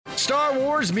Star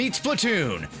Wars meets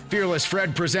Platoon. Fearless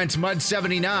Fred presents Mud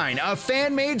 79, a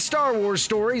fan-made Star Wars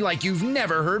story like you've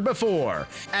never heard before.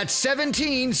 At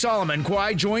 17, Solomon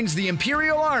Quai joins the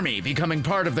Imperial Army, becoming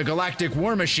part of the Galactic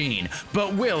War Machine.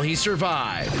 But will he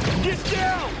survive? Get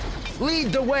down!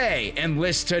 Lead the way,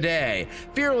 enlist today.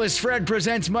 Fearless Fred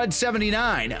presents Mud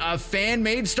 79, a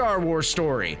fan-made Star Wars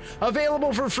story.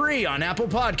 Available for free on Apple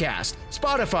Podcasts,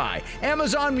 Spotify,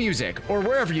 Amazon Music, or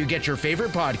wherever you get your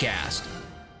favorite podcast.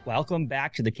 Welcome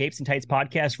back to the Capes and Tights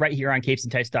podcast right here on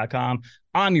capesandtights.com.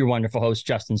 I'm your wonderful host,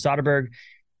 Justin Soderberg.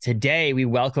 Today, we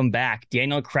welcome back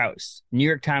Daniel Kraus, New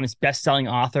York Times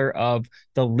bestselling author of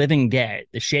The Living Dead,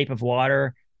 The Shape of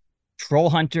Water, Troll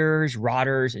Hunters,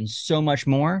 Rotters, and so much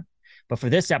more. But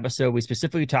for this episode, we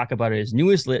specifically talk about his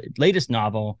latest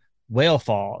novel,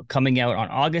 Whalefall, coming out on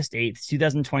August 8th,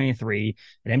 2023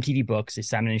 at MTV Books, a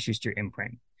Simon & Schuster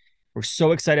imprint. We're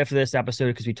so excited for this episode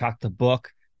because we talked the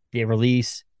book, the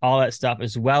release, all that stuff,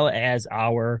 as well as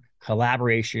our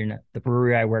collaboration, the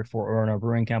brewery I work for, Orono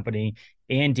Brewing Company,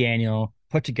 and Daniel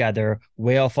put together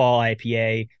Whalefall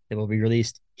IPA that will be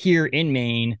released here in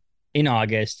Maine in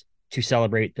August to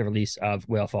celebrate the release of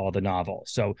Whalefall, the novel.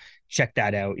 So check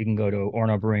that out. You can go to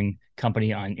Orono Brewing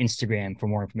Company on Instagram for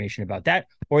more information about that,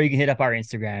 or you can hit up our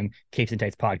Instagram, Capes and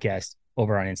Tights Podcast,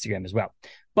 over on Instagram as well.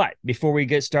 But before we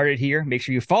get started here, make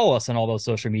sure you follow us on all those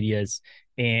social medias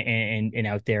and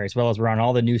out there, as well as we're on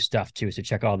all the new stuff too. So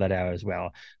check all that out as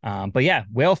well. But yeah,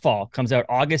 Whalefall comes out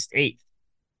August 8th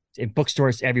in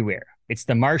bookstores everywhere. It's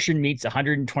The Martian meets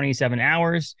 127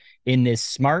 hours in this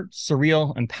smart,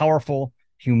 surreal, and powerful,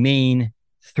 humane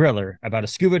thriller about a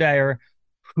scuba diver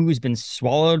who's been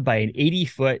swallowed by an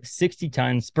 80-foot,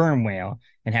 60-ton sperm whale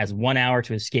and has 1 hour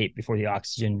to escape before the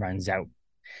oxygen runs out.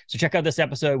 So check out this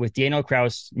episode with Daniel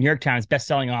Kraus, New York Times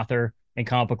bestselling author and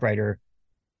comic book writer.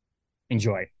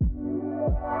 Enjoy.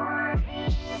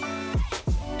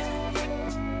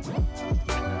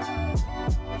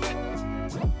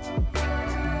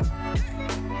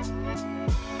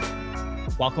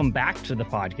 Welcome back to the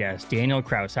podcast, Daniel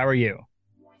Kraus. How are you?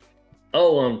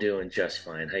 Oh, I'm doing just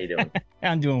fine. How you doing?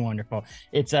 I'm doing wonderful.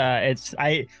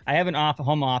 I have an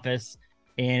home office,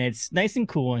 and it's nice and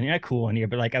cool, and not cool in here,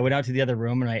 but like I went out to the other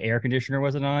room and my air conditioner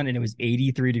wasn't on, and it was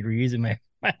 83 degrees in my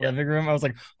living room. I was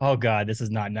like, oh God, this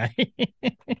is not nice.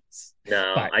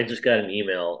 No, But I just got an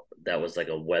email that was like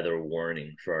a weather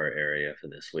warning for our area for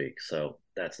this week. So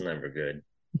that's never good.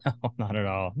 no, not at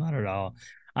all. Not at all.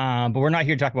 But we're not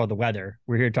here to talk about the weather.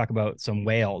 We're here to talk about some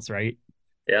whales, right?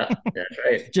 Yeah, that's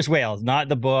right. Just whales, not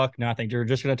the book, nothing. We're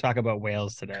just going to talk about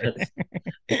whales today.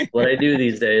 That's what I do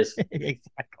these days.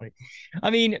 Exactly.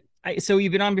 I mean, so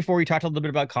you've been on before. We talked a little bit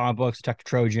about comic books, we talked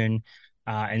Trojan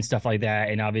and stuff like that.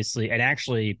 And obviously, and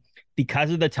actually, because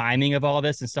of the timing of all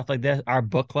this and stuff like that, our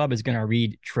book club is going to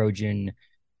read Trojan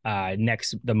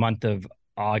the month of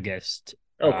August.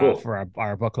 Oh, cool. For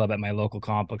our book club at my local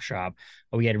comic book shop.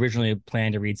 We had originally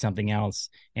planned to read something else,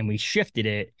 and we shifted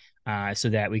it so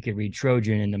that we could read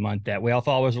Trojan in the month that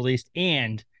Whalefall was released,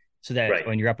 and so that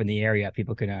when you're up in the area,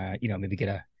 people can, maybe get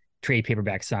a trade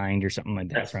paperback signed or something like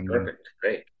that. That's from perfect. you.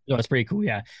 Great. So it's pretty cool.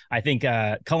 Yeah. I think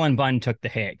Cullen Bunn took the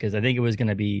hit because I think it was going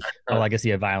to be a legacy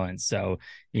of violence. So,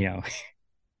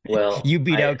 well, you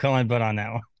beat out Cullen Bunn on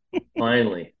that one.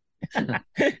 Finally.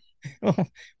 Well,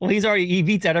 he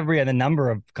beats out every other number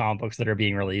of comic books that are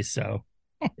being released. So,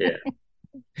 yeah.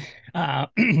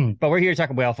 But we're here to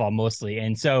talk about Whalefall mostly.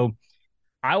 And so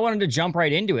I wanted to jump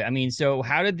right into it. I mean, so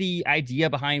how did the idea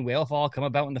behind Whalefall come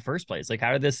about in the first place? Like,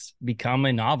 how did this become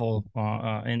a novel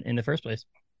in the first place?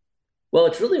 Well,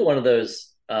 it's really one of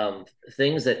those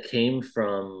things that came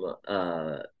from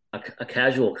a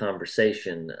casual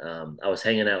conversation. I was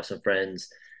hanging out with some friends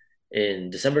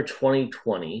in December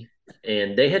 2020,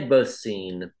 and they had both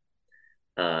seen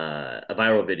a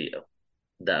viral video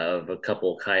of a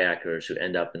couple kayakers who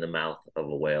end up in the mouth of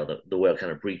a whale. The whale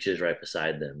kind of breaches right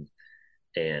beside them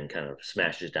and kind of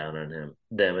smashes down on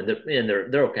them, and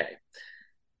they're okay.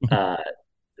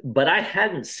 But I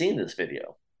hadn't seen this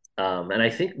video, and I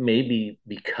think maybe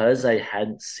because I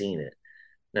hadn't seen it,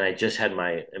 and I just had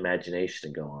my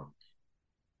imagination to go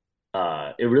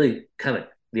on. It really kind of,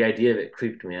 the idea of it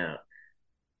creeped me out.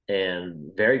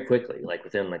 And very quickly, like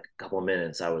within like a couple of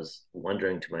minutes, I was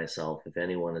wondering to myself if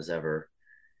anyone has ever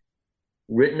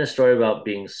written a story about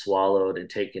being swallowed and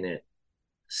taken it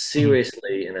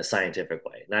seriously in a scientific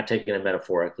way, not taking it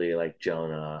metaphorically like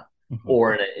Jonah,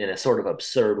 or in a sort of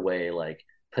absurd way like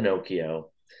Pinocchio.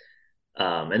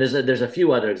 And there's a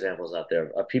few other examples out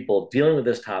there of people dealing with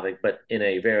this topic, but in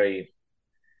a very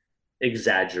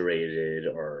exaggerated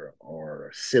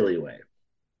or silly way.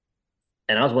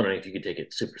 And I was wondering if you could take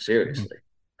it super seriously.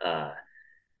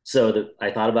 So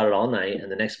I thought about it all night,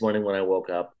 and the next morning when I woke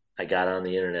up, I got on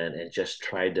the internet and just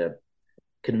tried to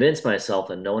convince myself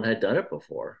that no one had done it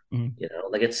before. Mhm.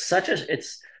 Like it's such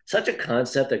a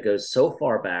concept that goes so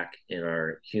far back in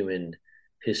our human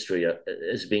history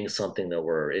as being something that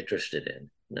we're interested in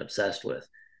and obsessed with,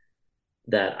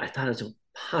 that I thought it was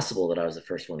impossible that I was the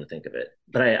first one to think of it.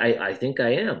 But I think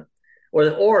I am, or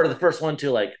the first one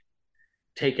to like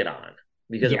take it on,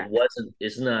 because Yeah.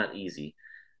 it's not easy.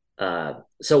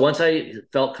 So once I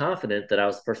felt confident that I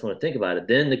was the first one to think about it,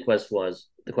 then the question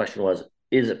was,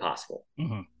 is it possible?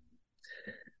 Mhm.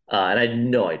 And I had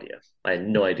no idea. I had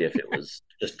no idea if it was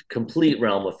just complete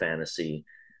realm of fantasy.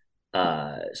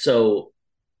 So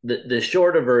the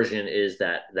shorter version is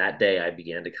that day I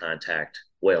began to contact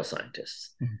whale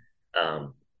scientists, Mhm.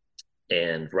 um,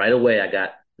 and right away I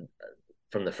got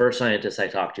from the first scientist I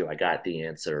talked to, I got the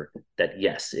answer that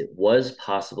yes, it was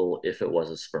possible if it was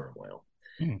a sperm whale.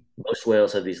 Mhm. Most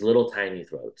whales have these little tiny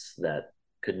throats that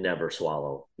could never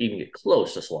swallow, even get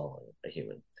close to swallowing a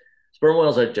human. Sperm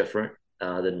whales are different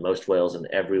than most whales in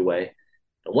every way.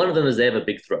 And one of them is they have a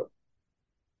big throat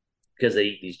because they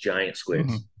eat these giant squids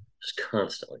Mhm. just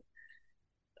constantly.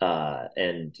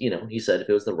 And he said if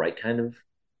it was the right kind of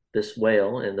this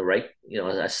whale and the right,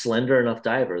 a slender enough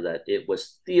diver, that it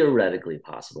was theoretically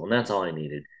possible, and that's all I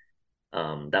needed.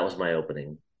 That was my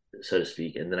opening, so to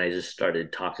speak. And then I just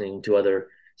started talking to other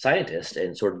scientists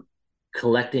and sort of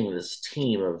collecting this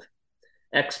team of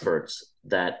experts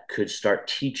that could start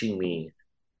teaching me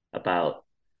about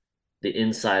the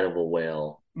inside of a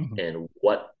whale Mhm. and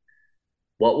what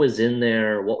was in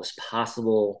there, what was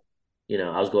possible.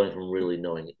 I was going from really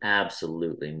knowing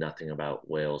absolutely nothing about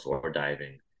whales or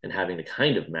diving and having to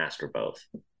kind of master both.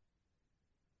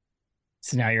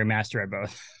 So now you're a master at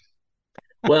both.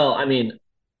 Well, I mean,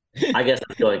 I guess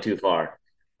I'm going too far.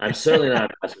 I'm certainly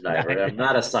not a master diver. I'm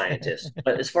not a scientist.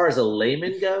 But as far as a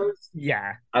layman goes,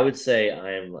 Yeah. I would say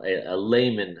I am a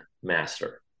layman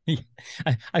master.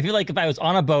 I feel like if I was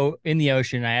on a boat in the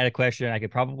ocean and I had a question, I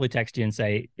could probably text you and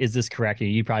say, "Is this correct?"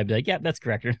 And you'd probably be like, "Yeah, that's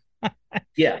correct."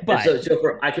 Yeah. And But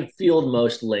so I can field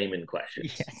most layman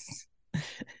questions. yes,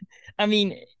 I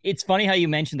mean, it's funny how you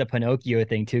mentioned the Pinocchio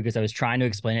thing too, because I was trying to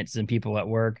explain it to some people at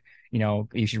work. You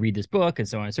should read this book and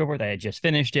so on and so forth. I had just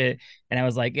finished it, and I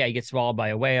was like, "Yeah, he gets swallowed by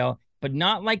a whale." But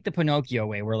not like the Pinocchio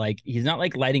way, where like he's not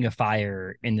like lighting a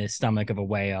fire in the stomach of a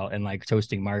whale and like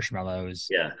toasting marshmallows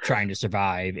Yeah. trying to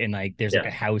survive. And like there's like Yeah.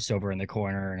 a house over in the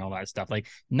corner and all that stuff. Like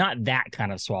not that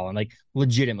kind of swallowing, like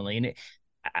legitimately. And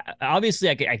obviously,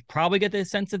 I probably get the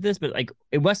sense of this, but like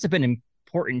it must have been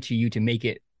important to you to make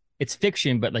it. It's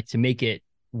fiction, but like to make it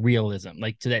realism,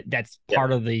 like to that's Yeah.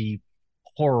 part of the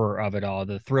horror of it all,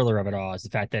 the thriller of it all, is the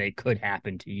fact that it could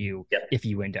happen to you Yeah. if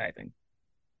you went diving.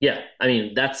 Yeah. I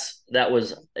mean, that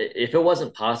was, if it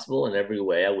wasn't possible in every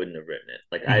way, I wouldn't have written it.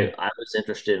 Like Mhm. I was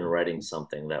interested in writing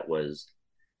something that was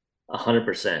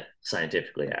 100%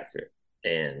 scientifically accurate.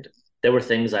 And there were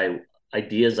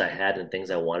ideas I had and things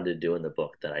I wanted to do in the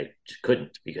book that I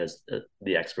couldn't because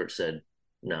the expert said,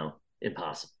 no,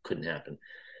 impossible, couldn't happen.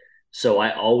 So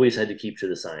I always had to keep to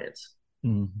the science.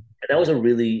 Mhm. And that was a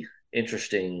really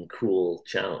interesting, cool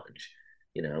challenge,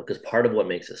 because part of what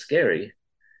makes it scary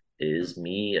is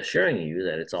me assuring you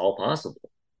that it's all possible.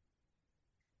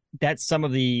 That's some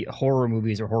of the horror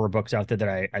movies or horror books out there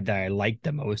that I like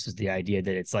the most, is the idea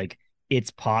that it's like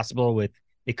it's possible with,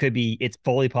 it could be, it's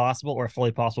fully possible or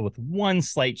fully possible with one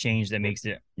slight change that makes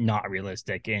it not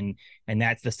realistic. And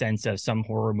that's the sense of some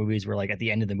horror movies where like at the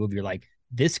end of the movie you're like,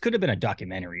 this could have been a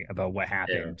documentary about what Yeah.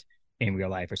 happened in real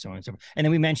life or so on and so forth. And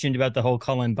then we mentioned about the whole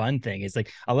Cullen Bunn thing. It's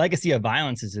like A Legacy of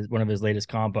Violence is one of his latest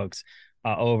comic books,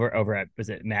 over at, was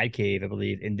it Mad Cave, I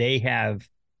believe, and they have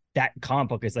that comic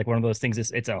book is like one of those things.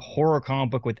 It's a horror comic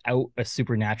book without a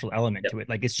supernatural element Yep. to it.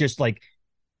 Like it's just like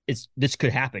this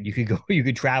could happen. You could go, you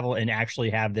could travel and actually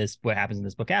have this, what happens in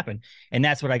this book, happen. And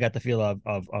that's what I got the feel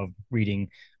of reading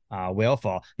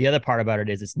Whalefall. The other part about it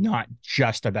is it's not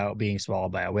just about being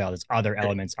swallowed by a whale. There's other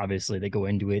elements obviously that go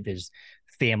into it. There's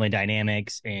family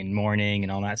dynamics and mourning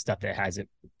and all that stuff that has it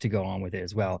to go on with it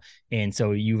as well. And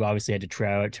so you've obviously had to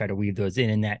try to weave those in,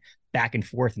 and that back and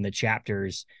forth in the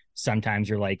chapters. Sometimes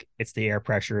you're like, it's the air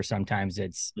pressure, sometimes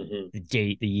it's Mm-hmm. the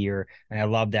date, the year. And I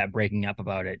love that breaking up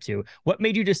about it too. What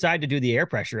made you decide to do the air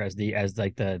pressure as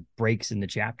like the breaks in the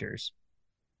chapters?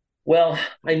 Well,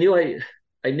 I knew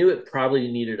it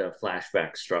probably needed a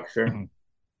flashback structure.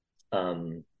 Mm-hmm.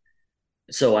 Um,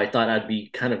 so I thought I'd be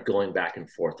kind of going back and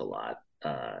forth a lot.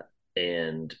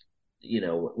 And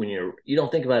when you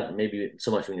don't think about it maybe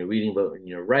so much when you're reading, but when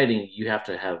you're writing, you have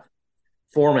to have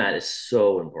format is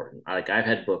so important. Like I've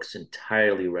had books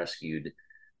entirely rescued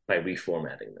by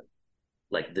reformatting them.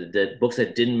 like the books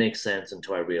that didn't make sense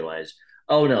until I realized,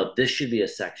 oh no, this should be a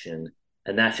section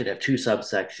and that should have two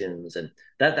subsections, and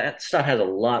that stuff has a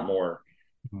lot more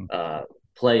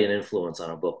play and influence on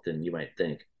a book than you might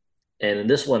think. And in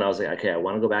this one, I was like, okay, I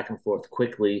want to go back and forth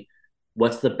quickly.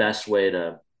 What's the best way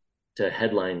to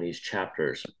headline these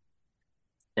chapters?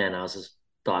 And I was just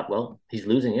thought, well, he's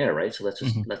losing air, right? So let's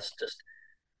just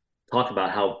talk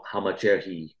about how much air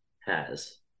he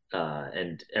has.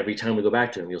 And every time we go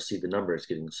back to him, you'll see the numbers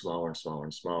getting smaller and smaller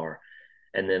and smaller.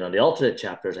 And then on the alternate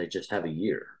chapters, I just have a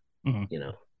year,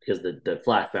 because the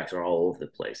flashbacks are all over the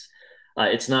place.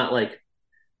 It's not like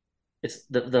it's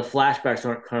the flashbacks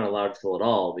aren't chronological at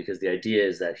all, because the idea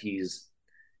is that he's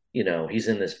in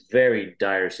this very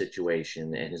dire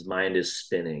situation and his mind is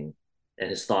spinning and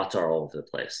his thoughts are all over the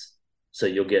place. So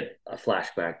you'll get a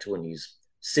flashback to when he's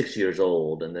 6 years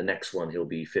old, and the next one he'll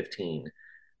be 15.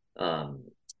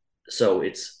 So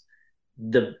it's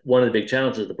one of the big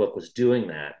challenges of the book was doing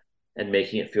that and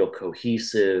making it feel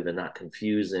cohesive and not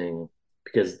confusing,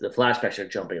 because the flashbacks are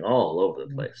jumping all over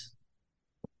the place.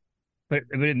 But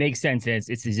it makes sense. It's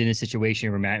he's in a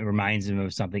situation reminds him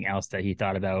of something else that he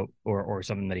thought about, or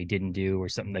something that he didn't do, or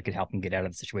something that could help him get out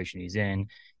of the situation he's in.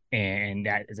 And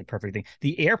that is a perfect thing.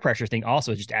 The air pressure thing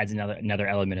also just adds another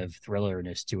element of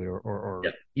thrillerness to it, or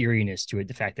eeriness to it.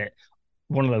 The fact that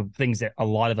one of the things that a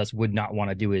lot of us would not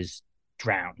want to do is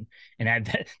drown, and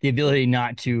the ability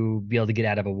not to be able to get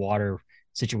out of a water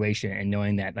situation, and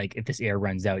knowing that like if this air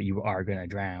runs out, you are going to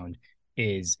drown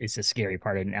is a scary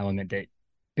part of an element that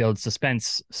builds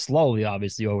suspense slowly,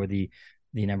 obviously, over the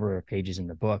number of pages in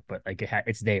the book. But like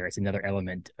it's there. It's another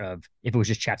element of, if it was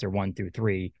just chapter 1 through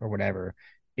 3 or whatever,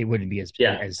 it wouldn't be as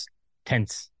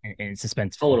tense and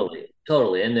suspenseful.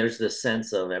 Totally. And there's this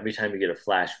sense of every time you get a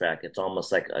flashback, it's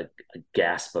almost like a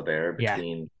gasp of air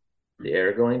between the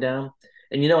air going down.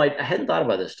 And I hadn't thought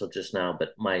about this till just now, but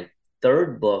my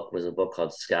third book was a book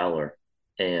called Scholar,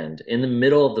 and in the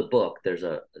middle of the book, there's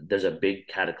a big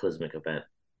cataclysmic event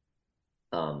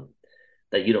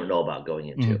that you don't know about going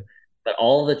into. But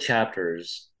all the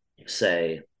chapters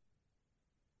say,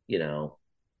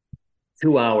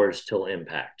 2 hours till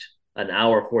impact, an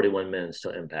hour 41 minutes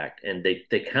till impact, and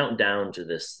they count down to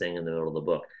this thing in the middle of the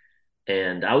book.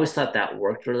 And I always thought that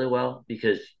worked really well,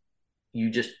 because you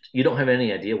don't have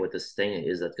any idea what this thing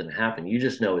is that's going to happen. You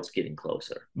just know it's getting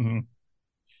closer.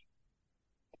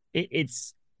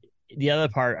 It's the other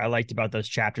part I liked about those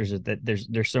chapters is that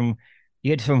there's some,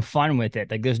 you get some fun with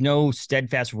it. Like there's no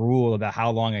steadfast rule about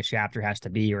how long a chapter has to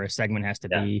be or a segment has to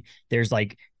be. There's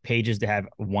like pages that have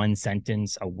one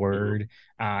sentence, a word,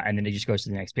 and then it just goes to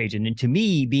the next page. And then to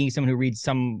me, being someone who reads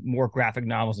some more graphic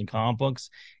novels and comic books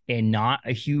and not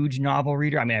a huge novel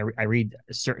reader, I mean, I read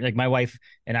certain, like my wife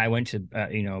and I went to,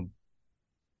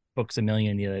 Books A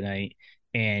Million the other night,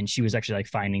 and she was actually like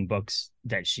finding books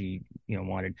that she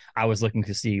wanted. I was looking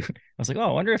to see, I was like, oh,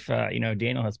 I wonder if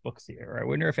Daniel has books here, or I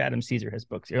wonder if Adam Caesar has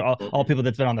books here, all people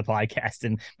that's been on the podcast.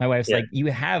 And my wife's like, you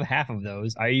have half of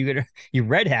those, are you gonna, you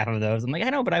read half of those? I'm like, I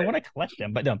know, but I want to collect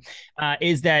them. But no,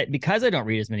 is that because I don't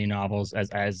read as many novels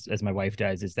as my wife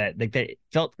does, is that like that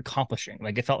felt accomplishing.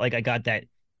 Like it felt like I got that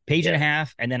page and a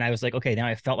half, and then I was like, okay, now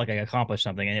I felt like I accomplished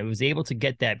something, and it was able to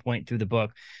get that point through the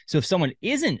book. So if someone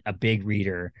isn't a big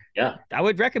reader, I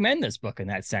would recommend this book in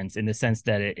the sense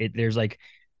that there's like,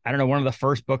 I don't know, one of the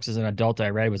first books as an adult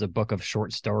I read was a book of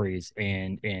short stories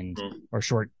or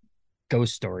short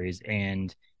ghost stories,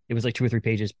 and it was like 2 or 3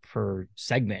 pages per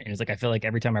segment, and it's like I feel like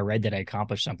every time I read that I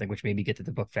accomplished something, which made me get to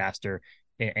the book faster,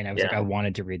 and I was like, I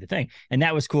wanted to read the thing, and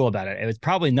that was cool about it. It was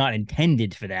probably not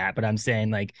intended for that, but I'm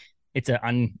saying like it's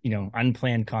an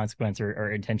unplanned consequence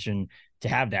or intention to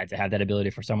have that ability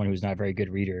for someone who's not a very good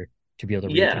reader to be able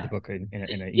to read through the book in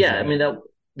a easy way. I mean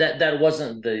that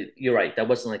wasn't you're right, that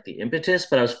wasn't like the impetus,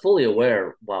 but I was fully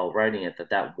aware while writing it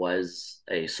that was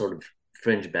a sort of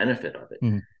fringe benefit of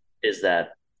it, is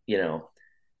that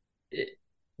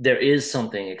there is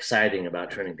something exciting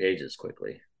about turning pages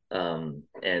quickly,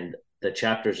 and the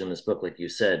chapters in this book, like you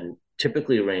said,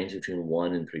 typically range between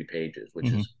 1 and 3 pages, which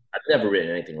is, I've never written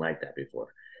anything like that before.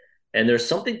 And there's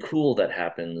something cool that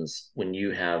happens when you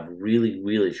have really,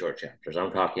 really short chapters.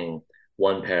 I'm talking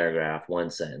 1 paragraph, 1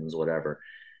 sentence, whatever.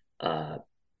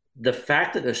 The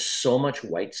fact that there's so much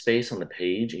white space on the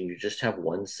page and you just have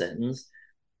 1 sentence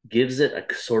gives it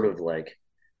a sort of like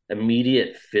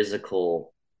immediate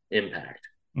physical impact.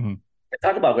 I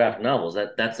talk about graphic novels.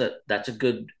 That's a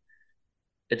good,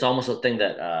 it's almost a thing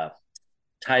that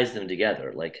ties them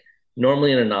together. Like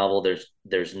normally in a novel,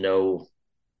 there's no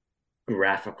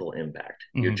graphical impact.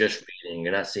 You're just reading.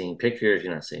 You're not seeing pictures.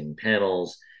 You're not seeing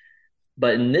panels.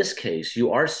 But in this case,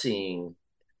 you are seeing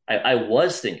I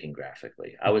was thinking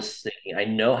graphically. I was thinking, I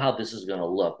know how this is going to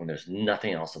look when there's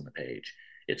nothing else on the page.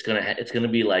 It's gonna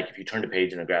be like if you turned a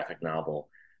page in a graphic novel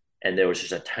and there was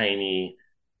just a tiny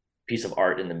piece of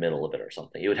art in the middle of it or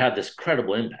something. It would have this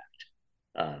credible impact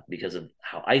because of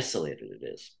how isolated it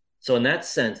is. So in that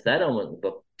sense, that element of the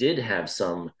book did have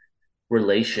some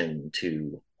relation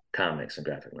to comics and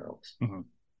graphic novels. Mm-hmm.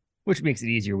 Which makes it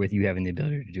easier with you having the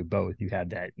ability to do both. You have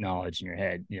that knowledge in your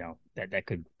head, that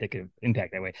could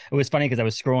impact that way. It was funny because I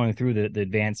was scrolling through the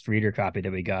advanced reader copy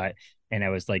that we got, and I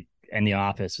was like in the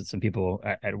office with some people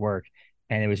at work,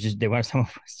 and it was just someone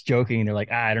was joking. They're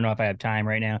like, I don't know if I have time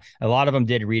right now. A lot of them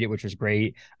did read it, which was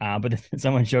great. But then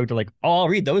someone joked, like, oh, I'll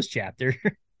read those chapters.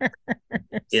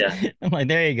 Yeah. I'm like,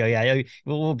 there you go. Yeah,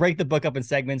 we'll break the book up in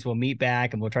segments. We'll meet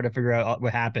back and we'll try to figure out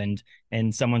what happened.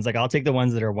 And someone's like, I'll take the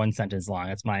ones that are one sentence long.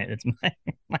 It's my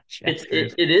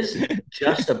chapters. It is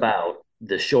just about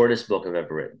the shortest book I've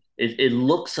ever written. It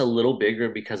looks a little bigger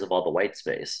because of all the white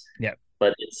space. Yeah.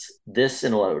 But it's this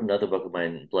and another book of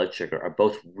mine, Blood Sugar, are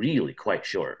both really quite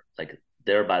short. Like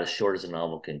they're about as short as a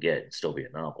novel can get and still be a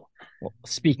novel. Well,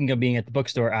 speaking of being at the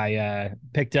bookstore, I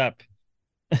picked up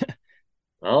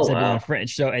Oh, wow. on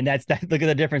French. So, and that's that. Look at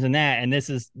the difference in that. And this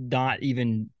is not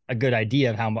even a good idea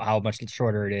of how much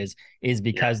shorter it is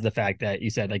because the fact that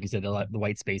you said, like you said, the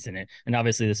white space in it. And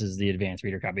obviously, this is the advanced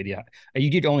reader copy.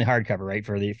 You did only hardcover, right,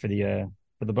 for the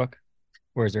book,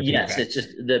 or is there? Yes, it's just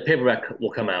the paperback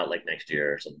will come out like next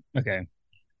year or something. Okay,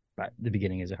 but the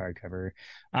beginning is a hardcover.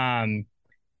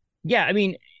 Yeah, I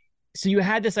mean, so you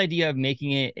had this idea of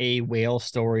making it a whale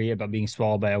story about being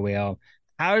swallowed by a whale.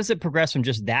 How does it progress from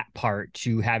just that part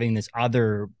to having this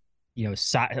other,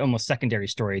 almost secondary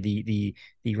story, the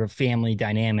family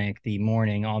dynamic, the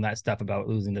mourning, all that stuff about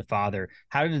losing the father?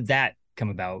 How did that come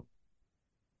about?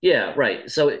 Yeah, right.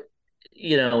 So,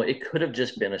 it could have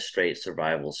just been a straight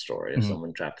survival story of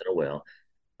someone trapped in a whale.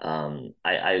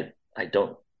 I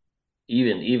don't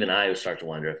even I would start to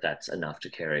wonder if that's enough to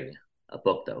carry a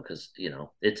book though, because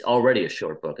it's already a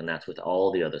short book, and that's with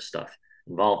all the other stuff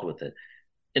involved with it.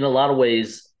 In a lot of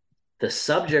ways, the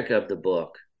subject of the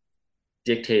book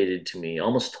dictated to me,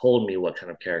 almost told me what kind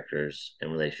of characters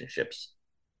and relationships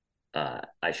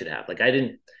I should have. Like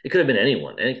it could have been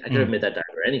anyone. I could have made that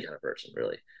diver any kind of person,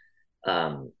 really.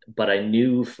 But I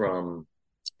knew from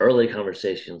early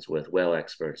conversations with whale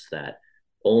experts that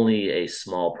only a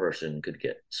small person could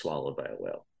get swallowed by a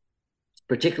whale,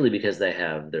 particularly because they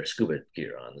have their scuba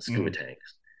gear on, the scuba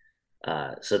tanks.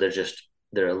 So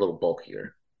they're a little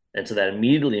bulkier. And so that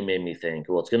immediately made me think,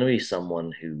 well, it's going to be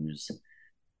someone who's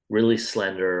really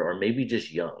slender or maybe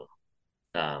just young.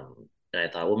 And I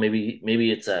thought, well, maybe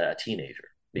it's a teenager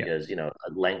because, a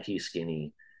lanky,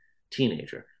 skinny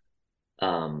teenager.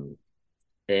 And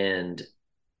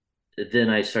then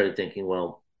I started thinking,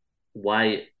 well,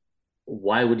 why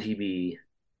would he be,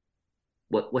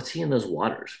 what's he in those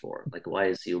waters for? Like, why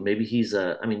is he, maybe he's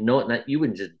no, you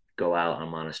wouldn't just go out on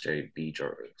Monastery Beach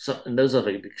or so. And those are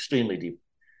like extremely deep,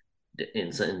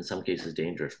 in some cases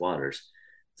dangerous waters.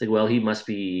 It's like, well, he must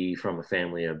be from a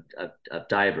family of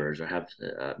divers or have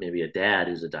maybe a dad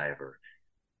who's a diver,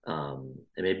 and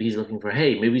maybe he's looking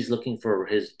for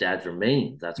his dad's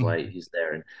remains. That's why he's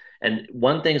there. And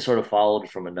one thing sort of followed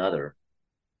from another,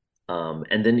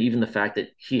 and then even the fact that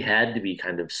he had to be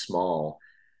kind of small,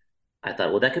 I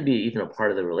thought, well, that could be even a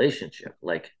part of the relationship.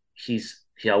 Like he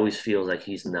always feels like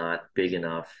he's not big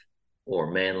enough or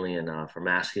manly enough or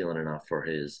masculine enough for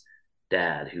his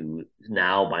dad, who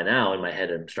by now in my head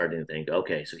I'm starting to think,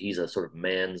 okay, so he's a sort of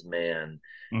man's man,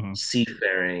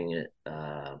 seafaring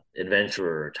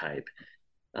adventurer type,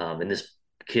 and this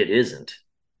kid isn't,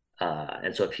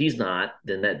 and so if he's not,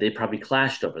 then they probably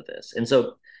clashed over this. And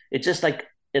so it's just like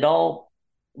it all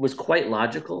was quite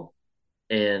logical,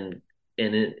 and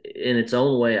in its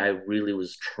own way I really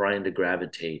was trying to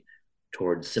gravitate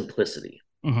towards simplicity.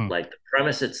 Like the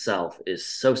premise itself is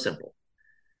so simple.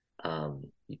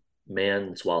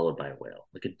 Man swallowed by a whale.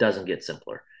 Like it doesn't get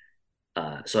simpler.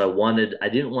 So I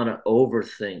didn't want to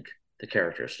overthink the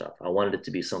character stuff. I wanted it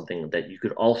to be something that you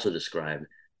could also describe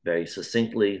very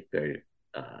succinctly, very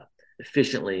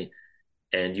efficiently,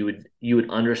 and you would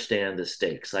understand the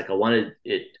stakes. Like I wanted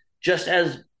it, just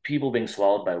as people being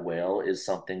swallowed by a whale is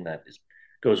something that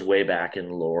goes way back in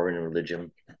lore and in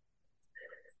religion.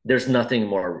 There's nothing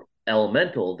more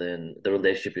elemental than the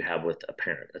relationship you have with a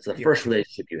parent. It's the first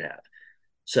relationship you have.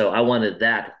 So I wanted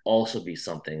that also be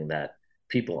something that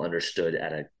people understood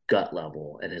at a gut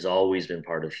level and has always been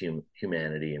part of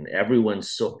humanity. And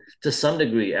to some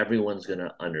degree, everyone's going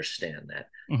to understand that,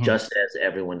 just as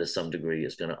everyone to some degree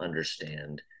is going to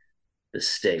understand the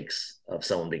stakes of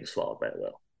someone being swallowed by a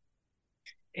whale.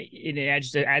 it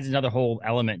adds another whole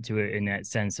element to it in that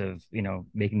sense of,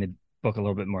 making the book a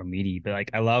little bit more meaty. But like,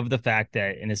 I love the fact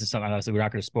that, and this is something, obviously we're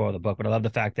not going to spoil the book, but I love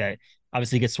the fact that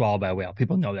obviously he gets swallowed by a whale.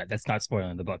 People know that. That's not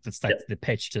spoiling the book. That's the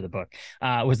pitch to the book.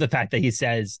 Was the fact that he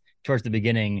says towards the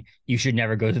beginning, you should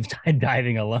never go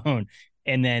diving alone.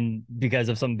 And then because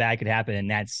of something bad could happen, and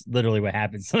that's literally what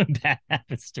happens. Something bad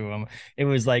happens to him. It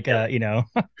was like,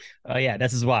 yeah,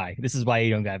 this is why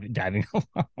you don't go diving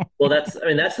alone. Well,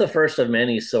 that's the first of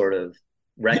many sort of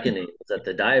reckonings that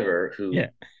the diver who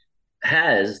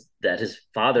has that his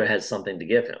father has something to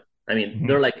give him. I mean,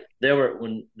 they were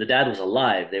when the dad was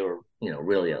alive, they were,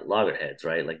 really at loggerheads,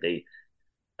 right? Like the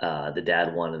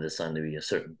dad wanted the son to be a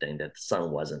certain thing that the son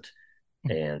wasn't.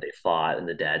 And they fought, and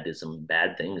the dad did some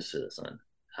bad things to the son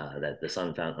that the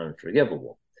son found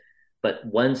unforgivable. But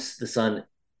once the son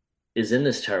is in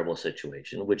this terrible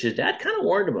situation, which his dad kind of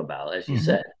warned him about, as you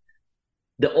said,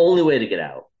 the only way to get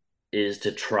out is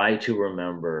to try to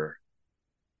remember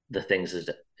the things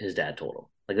his dad told him.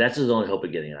 Like, that's his only hope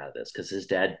of getting out of this, because his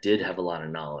dad did have a lot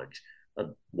of knowledge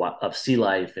of sea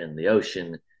life and the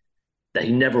ocean that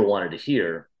he never wanted to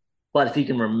hear. But if he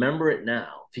can remember it now,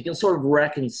 if he can sort of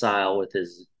reconcile with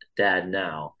his dad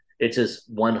now, it's his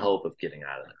one hope of getting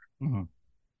out of there.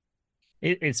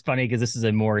 It's funny because this is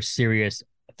a more serious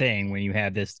thing when you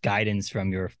have this guidance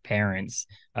from your parents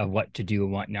of what to do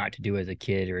and what not to do as a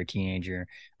kid or a teenager.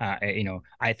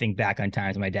 I think back on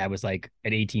times when my dad was like,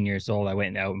 at 18 years old, I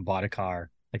went out and bought a car.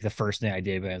 Like the first thing I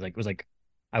did, but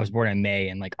I was born in May,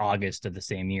 and like August of the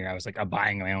same year, I was like, I'm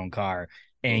buying my own car.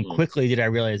 And quickly did I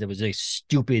realize it was a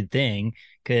stupid thing,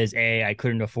 because I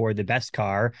couldn't afford the best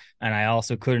car, and I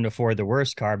also couldn't afford the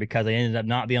worst car because I ended up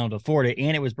not being able to afford it,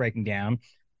 and it was breaking down.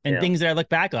 And things that I look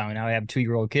back on, and now I have a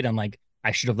 2-year-old kid, I'm like,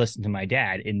 I should have listened to my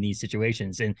dad in these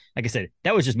situations. And like I said,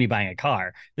 that was just me buying a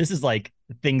car. This is like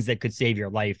things that could save your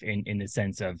life in the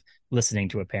sense of listening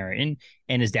to a parent.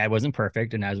 And his dad wasn't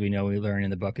perfect. And as we know, we learn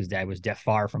in the book, his dad was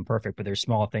far from perfect, but there's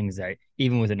small things that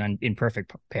even with an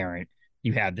imperfect parent,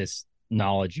 you have this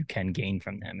knowledge you can gain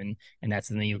from them. And that's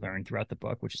something you learn throughout the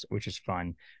book, which is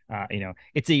fun.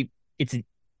 It's a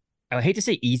I hate to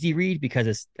say easy read,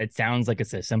 because it sounds like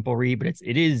it's a simple read, but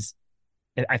it is.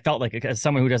 I felt like, as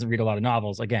someone who doesn't read a lot of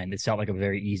novels, again, it felt like a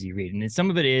very easy read. And some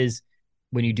of it is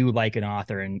when you do like an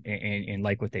author and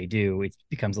like what they do, it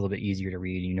becomes a little bit easier to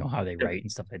read, and you know how they write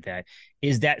and stuff like that.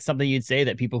 Is that something you'd say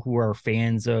that people who are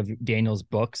fans of Daniel's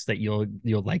books, that you'll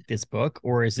like this book,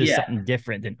 or is this something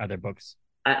different than other books?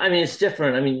 I mean, it's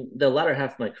different. I mean, the latter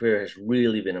half of my career has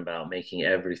really been about making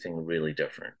everything really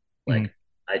different. Like,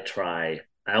 I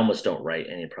almost don't write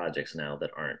any projects now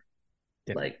that aren't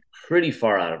like pretty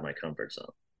far out of my comfort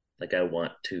zone. Like, I don't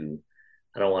want to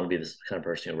be this kind of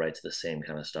person who writes the same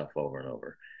kind of stuff over and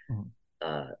over.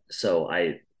 So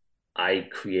I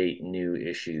create new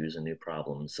issues and new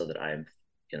problems so that I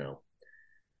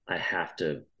have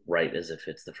to write as if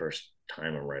it's the first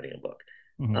time I'm writing a book.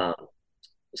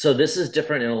 So this is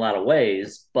different in a lot of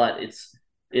ways, but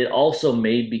it also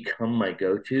may become my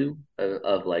go-to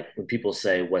of like, when people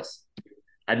say,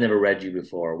 I've never read you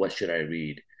before, what should I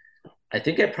read? I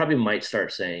think I probably might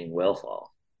start saying Whalefall,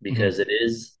 because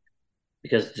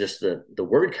because just the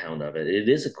word count of it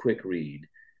is a quick read.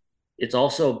 It's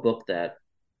also a book that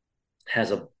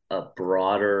has a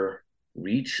broader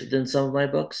reach than some of my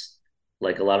books.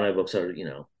 Like, a lot of my books are,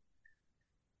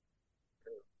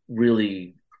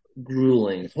 really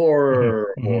grueling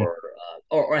horror,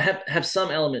 or have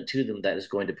some element to them that is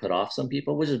going to put off some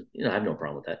people, which is, I have no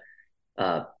problem with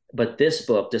that. But this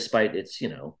book, despite its,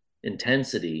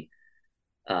 intensity,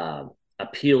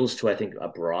 appeals to, I think, a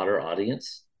broader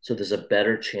audience. So there's a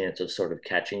better chance of sort of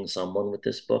catching someone with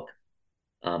this book.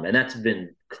 And that's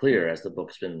been clear as the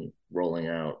book's been rolling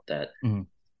out, that,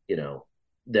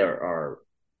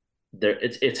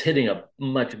 it's hitting a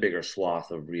much bigger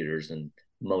swath of readers than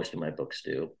most of my books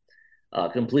do.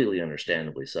 Completely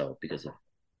understandably so, because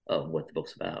of what the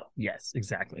book's about. Yes,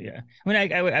 exactly. Yeah. I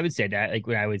mean, I would say that, like,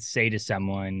 when I would say to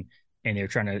someone and they're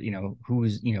trying to,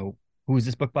 who's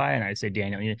this book by? And I'd say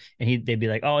Daniel, and they'd be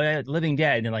like, oh yeah, Living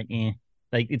Dead. And they're like,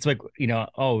 like, it's like,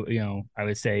 I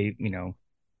would say,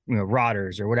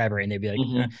 Rotters or whatever. And they'd be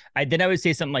like, then I would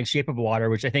say something like Shape of Water,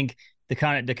 which I think the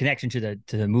connection to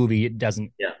the movie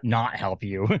doesn't not help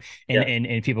you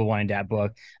and people wanted that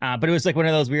book. But it was like one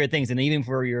of those weird things. And even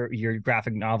for your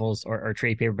graphic novels or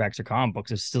trade paperbacks or comic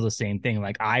books, it's still the same thing.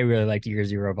 Like, I really liked Year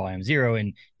Zero, Volume Zero,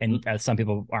 and some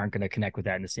people aren't going to connect with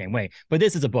that in the same way. But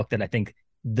this is a book that I think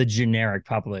the generic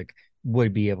public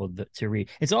would be able to read.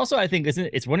 It's also, I think,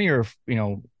 it's one of your,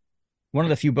 one of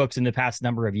the few books in the past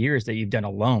number of years that you've done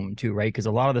alone too, right? Because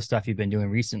a lot of the stuff you've been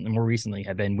doing more recently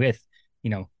have been with,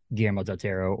 Guillermo del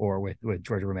Toro or with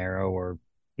George Romero or,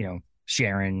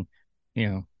 Sharon,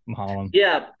 Mulholland.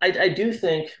 Yeah, I do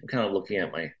think I'm kind of looking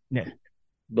at my Yeah.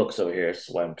 books over here,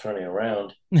 so I'm turning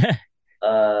around.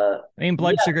 I mean,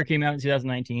 Blood Yeah, Sugar came out in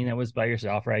 2019. That was by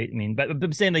yourself, right? I mean, but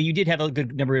I'm saying that you did have a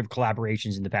good number of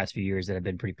collaborations in the past few years that have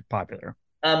been pretty popular.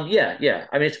 yeah.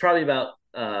 I mean, it's probably about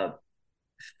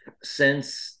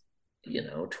since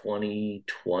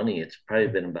 2020, it's probably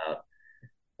been about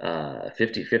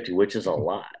 50-50, which is a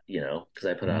lot, because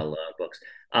I put out Mhm. a lot of books.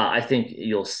 I think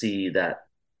you'll see that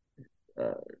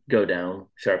uh, go down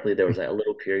sharply. There was a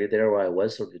little period there where I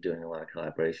was sort of doing a lot of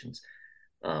collaborations.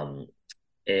 Um,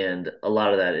 and a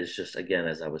lot of that is just, again,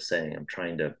 as I was saying, I'm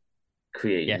trying to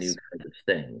create new Yes. kinds of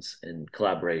things, and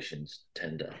collaborations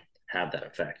tend to have that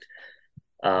effect.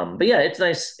 But yeah, it's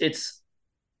nice. It's,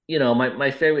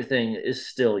 my favorite thing is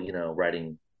still,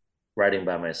 writing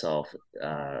by myself.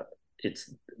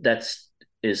 It's that's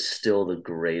is still the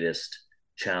greatest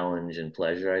challenge and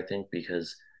pleasure, I think,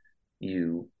 because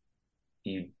you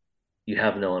you you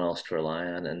have no one else to rely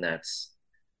on, and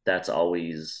that's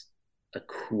always a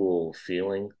cool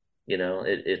feeling.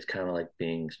 It's kind of like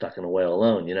being stuck in a whale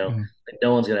alone. Mhm. Like,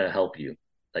 no one's gonna help you.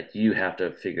 Like, you have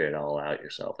to figure it all out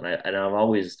yourself. And I've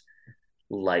always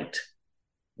liked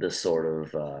the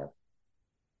sort of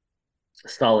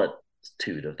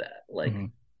solitude of that. Like,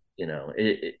 Mhm.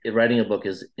 writing a book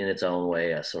is in its own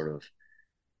way a sort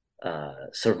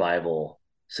of survival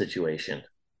situation.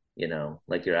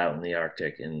 Like, you're out in the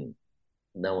Arctic and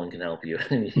no one can help you,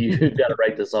 and you've got to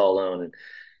write this all alone,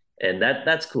 and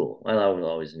that's cool. I've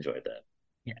always enjoyed that.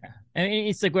 Yeah. I mean,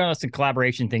 it's like one of those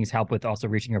collaboration things help with also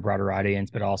reaching a broader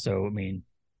audience, but also, I mean,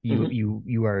 you Mm-hmm. you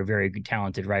you are a very good,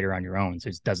 talented writer on your own,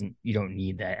 so you don't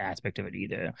need that aspect of it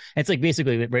either. It's like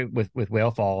basically right, with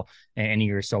Whalefall and any of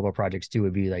your solo projects too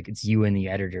would be like it's you and the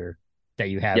editor that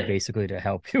you have Yeah. basically to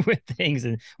help you with things,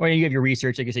 and or you have your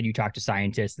research, like I said, you talk to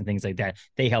scientists and things like that.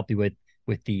 They help you with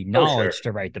the Oh, sure. knowledge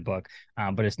to write the book,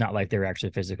 but it's not like they're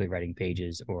actually physically writing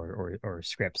pages or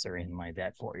scripts or anything like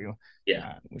that for you,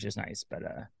 Yeah. which is nice. But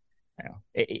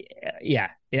yeah,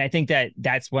 and I think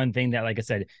that's one thing that, like I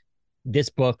said, this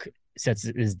book sets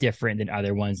is different than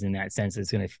other ones in that sense.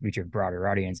 It's going to reach a broader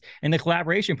audience, and the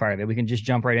collaboration part of it, we can just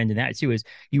jump right into that too. Is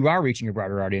you are reaching a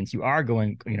broader audience. You are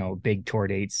going, big tour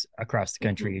dates across the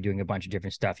country. Mm-hmm. You're doing a bunch of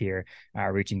different stuff here,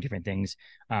 reaching different things.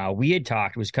 We had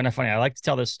talked. It was kind of funny. I like to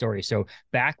tell this story. So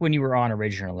back when you were on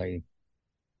originally.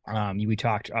 We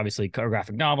talked obviously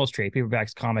graphic novels, trade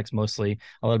paperbacks, comics, mostly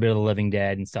a little bit of The Living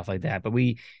Dead and stuff like that. But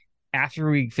after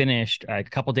we finished, a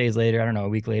couple days later, I don't know, a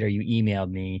week later, you emailed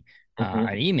me Mm-hmm.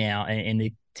 an email, and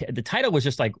the title was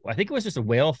just like, I think it was just a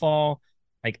Whalefall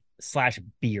like slash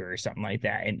beer or something like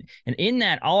that. And in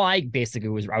that, all I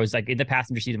basically I was like in the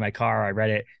passenger seat of my car. I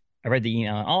read the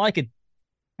email, and all I could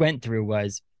went through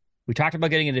was we talked about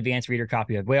getting an advanced reader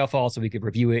copy of Whalefall so we could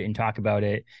review it and talk about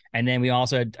it. And then we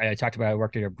also I talked about I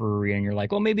worked at a brewery, and you're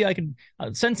like, well, maybe I could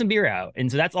send some beer out.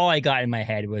 And so that's all I got in my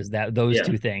head was those Yeah.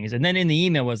 two things. And then in the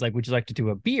email was like, would you like to do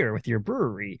a beer with your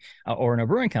brewery or in a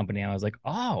brewing company? And I was like,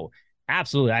 oh,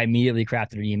 absolutely. I immediately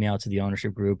crafted an email to the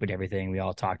ownership group and everything. We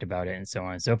all talked about it and so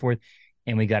on and so forth.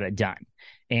 And we got it done.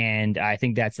 And I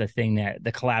think that's the thing, that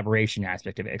the collaboration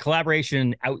aspect of it,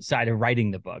 collaboration outside of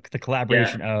writing the book, the Yeah.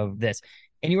 collaboration of this.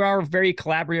 And you are very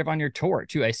collaborative on your tour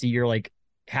too. I see you're like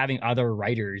having other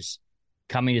writers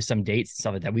coming to some dates and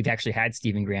stuff like that. We've actually had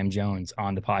Stephen Graham Jones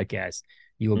on the podcast.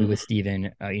 You will be with Mm-hmm.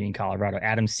 Stephen in Colorado.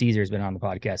 Adam Caesar's been on the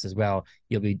podcast as well.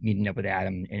 You'll be meeting up with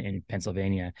Adam in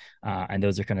Pennsylvania. And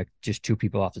those are kind of just two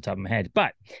people off the top of my head.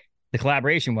 But the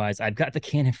collaboration was, I've got the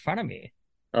can in frone of me.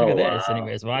 Look Oh, at this. wow.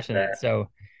 Anyways, Look at watching it. that. So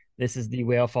this is the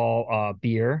Whalefall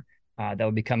beer that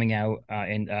will be coming out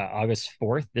in August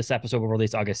 4th. This episode will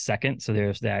release August 2nd. So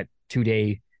there's that 2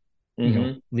 day,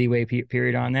 Mm-hmm. leeway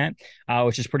period on that,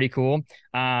 which is pretty cool.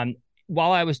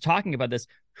 While I was talking about this,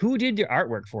 who did your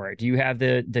artwork for it? Do you have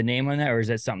the name on that, or is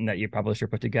that something that your publisher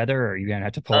put together, or are you gonna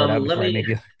have to pull it out Let before I me make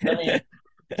you let me.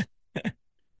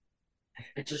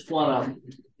 I just want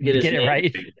to get his get it name. right?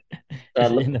 Is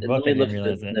it Let, in the let book? me I look didn't at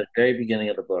realize it. the very beginning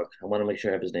of the book. I want to make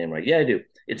sure I have his name right. Yeah, I do.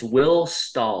 It's Will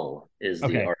Stahl is the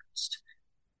Okay. artist,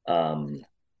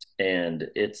 and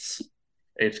it's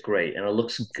great, and it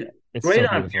looks It's great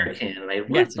so on a beautiful. beer can, and I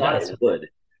really Yes, it thought does. it would.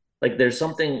 Like, there's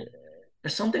something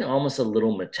almost a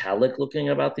little metallic looking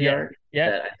about the Yeah. art Yeah.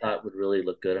 that I thought would really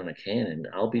look good on a can, and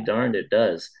I'll be darned, it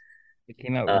does. It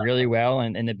came out Uh, really well,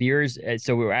 and the beers. As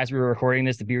we were recording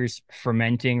this, the beer's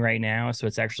fermenting right now, so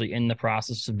it's actually in the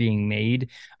process of being made.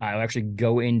 It'll actually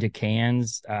go into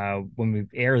cans when we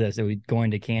air this. It would go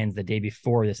into cans the day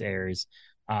before this airs,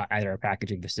 at our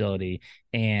packaging facility,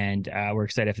 and we're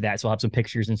excited for that. So we'll have some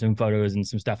pictures and some photos and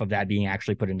some stuff of that being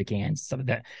actually put into cans, stuff of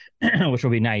that, which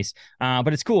will be nice.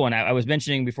 But it's cool. And I was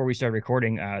mentioning before we started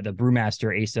recording, the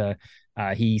brewmaster Asa,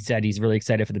 he said he's really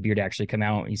excited for the beer to actually come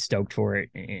out. He's stoked for it,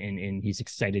 and he's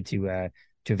excited to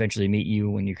eventually meet you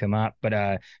when you come up.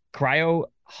 But Cryo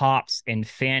Hops and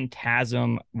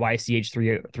Phantasm YCH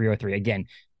 303 again.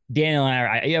 Daniel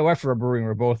and I work for a brewery, and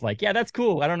we're both like, yeah, that's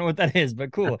cool. I don't know what that is,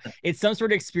 but cool. It's some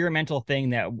sort of experimental thing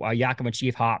that Yakima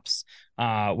Chief Hops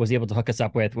was able to hook us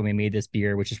up with when we made this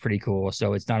beer, which is pretty cool.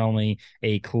 So it's not only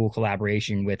a cool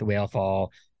collaboration with Whalefall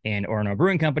and Orono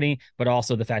Brewing Company, but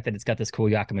also the fact that it's got this cool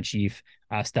Yakima Chief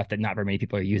stuff that not very many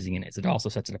people are using in it. So it also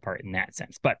sets it apart in that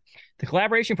sense. But the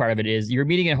collaboration part of it is you're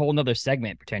meeting a whole nother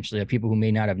segment potentially of people who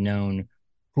may not have known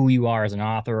who you are as an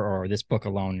author or this book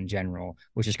alone in general,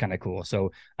 which is kind of cool.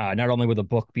 So not only will the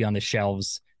book be on the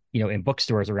shelves, in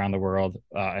bookstores around the world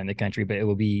in the country, but it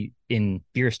will be in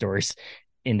beer stores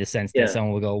in the sense that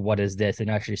someone will go, what is this? And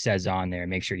it actually says on there,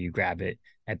 make sure you grab it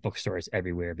at bookstores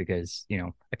everywhere because,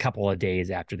 a couple of days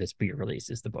after this beer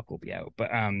releases, the book will be out.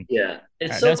 But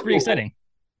it's so that's cool. pretty exciting.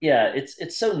 Yeah,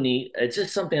 it's so neat. It's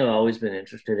just something I've always been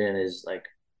interested in is like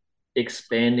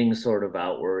expanding sort of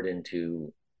outward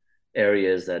into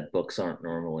areas that books aren't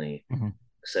normally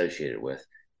associated with.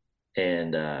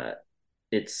 And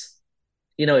it's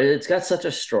got such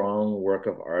a strong work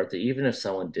of art that even if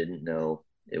someone didn't know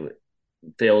it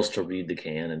fails to read the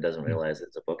can and doesn't realize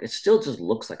it's a book, it still just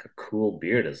looks like a cool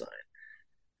beer design.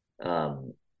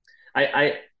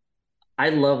 I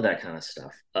love that kind of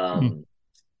stuff. As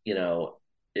you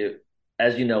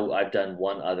know, I've done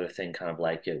one other thing kind of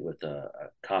like it with a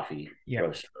coffee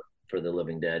roaster for the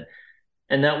Living Dead.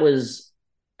 And that was,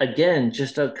 again,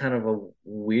 just a kind of a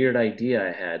weird idea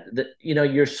I had that,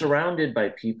 you're surrounded by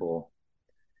people,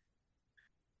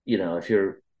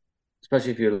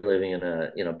 especially if you're living in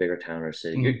a, bigger town or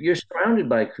city, you're surrounded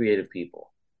by creative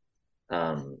people.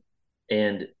 But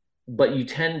you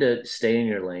tend to stay in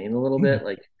your lane a little bit.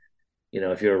 Like,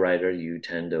 if you're a writer, you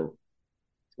tend to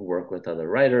work with other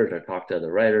writers or talk to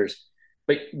other writers.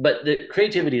 But the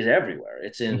creativity is everywhere.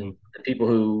 It's in the people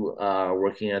who are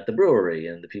working at the brewery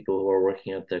and the people who are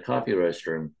working at the coffee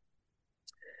roaster.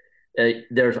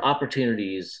 There's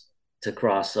opportunities to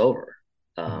cross over,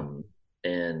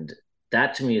 and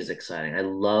that to me is exciting. I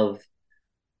love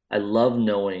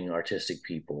knowing artistic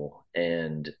people,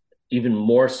 and even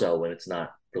more so when it's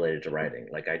not related to writing.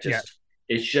 Like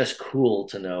it's just cool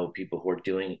to know people who are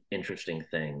doing interesting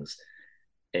things,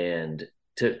 and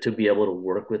to be able to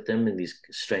work with them in these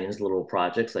strange little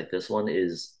projects like this one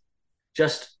is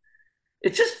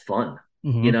it's just fun,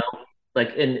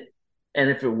 like, and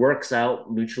if it works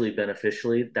out mutually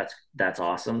beneficially, that's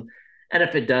awesome. And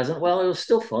if it doesn't, well, it was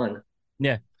still fun.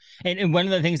 Yeah. And one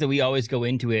of the things that we always go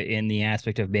into it in the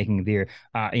aspect of making beer,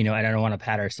 and I don't want to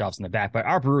pat ourselves in the back, but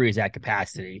our brewery is at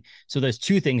capacity. So there's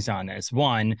two things on this.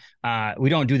 One, we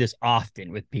don't do this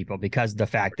often with people because of the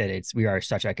fact that we are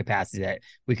such at capacity that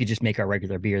we could just make our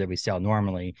regular beer that we sell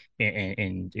normally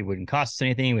and it wouldn't cost us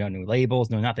anything. We don't do labels,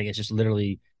 no nothing. It's just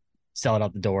literally sell it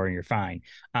out the door and you're fine.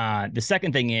 The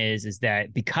second thing is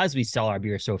that because we sell our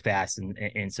beer so fast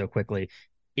and so quickly,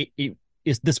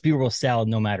 this beer will sell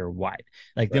no matter what.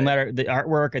 Like no matter the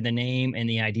artwork and the name and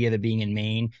the idea of it being in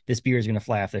Maine, this beer is going to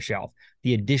fly off the shelf.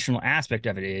 The additional aspect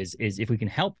of it is if we can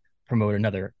help promote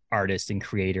another artist and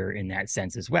creator in that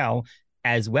sense as well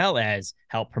as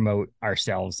help promote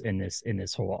ourselves in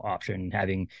this whole option,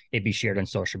 having it be shared on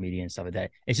social media and stuff like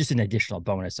that. It's just an additional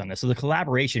bonus on this. So the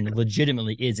collaboration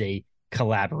legitimately is a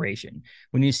collaboration.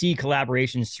 When you see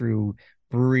collaborations through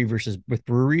brewery versus with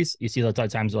breweries, you see a lot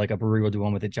of times like a brewery will do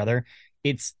one with each other.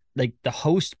 It's like the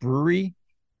host brewery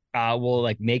will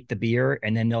like make the beer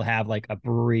and then they'll have like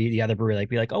the other brewery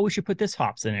be like, oh, we should put this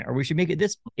hops in it or we should make it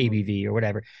this ABV or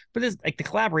whatever. But it's like the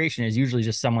collaboration is usually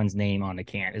just someone's name on the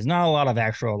can. There's not a lot of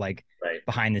actual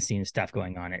behind the scenes stuff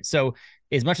going on it. So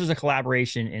as much as a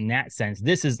collaboration in that sense,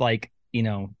 this is like,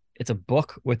 it's a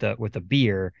book with a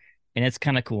beer, and it's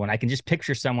kind of cool. And I can just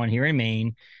picture someone here in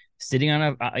Maine sitting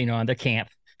on on their camp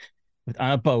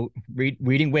on a boat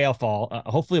reading Whalefall,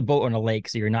 hopefully a boat on a lake,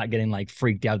 so you're not getting like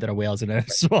freaked out that a whale's gonna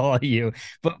swallow you,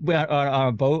 but on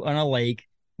a boat on a lake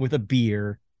with a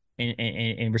beer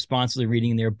and responsibly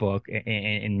reading their book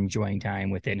and enjoying time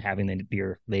with it and having the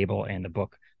beer label and the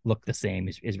book look the same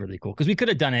is really cool. Because we could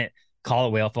have done it, call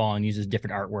it Whalefall and use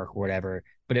different artwork or whatever,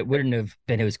 but it wouldn't have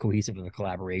been as cohesive of a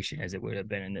collaboration as it would have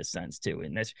been in this sense too,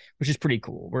 and which is pretty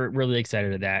cool. We're really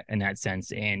excited at that in that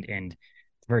sense, and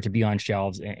for it to be on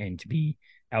shelves and to be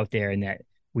out there, and that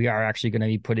we are actually going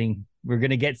to be we're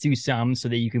going to get through some so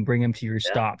that you can bring them to your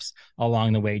stops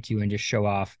along the way too, and just show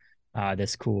off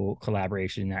this cool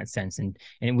collaboration in that sense.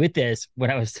 And with this,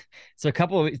 so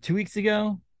 2 weeks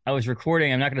ago, I was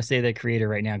recording. I'm not going to say the creator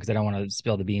right now because I don't want to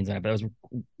spill the beans on it, but I was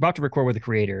about to record with a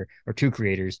creator or two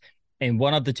creators. And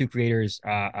one of the two creators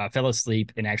fell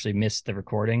asleep and actually missed the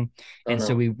recording.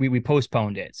 So we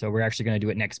postponed it. So we're actually going to do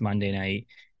it next Monday night.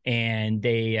 And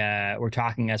they were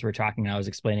talking as we're talking. And I was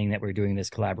explaining that we're doing this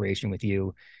collaboration with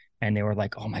you. And they were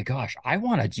like, oh my gosh, I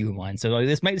want to do one. So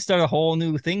this might start a whole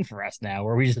new thing for us now,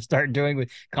 where we just start doing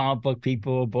with comic book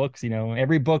people, books.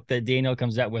 Every book that Daniel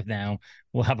comes out with now,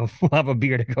 we'll have a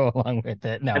beer to go along with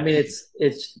it. No, I mean,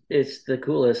 it's the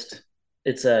coolest.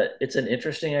 It's an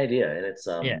interesting idea, and it's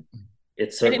certainly,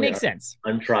 and it makes sense.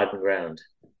 Untrodden ground.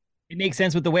 It makes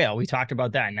sense with the whale. We talked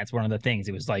about that, and that's one of the things.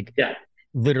 It was like,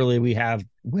 literally, we have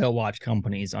whale watch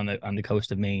companies on the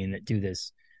coast of Maine that do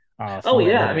this.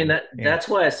 I mean that's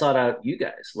why I sought out you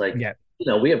guys. Like,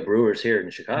 we have brewers here in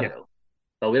Chicago,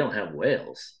 but we don't have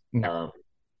whales. And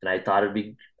I thought it'd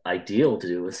be ideal to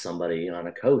do with somebody on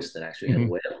a coast that actually had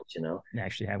whales. They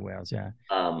actually have whales.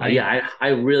 I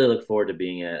really look forward to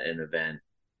being at an event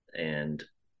and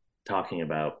talking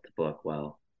about the book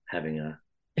while having a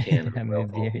can of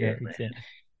Whalefall beer.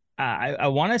 I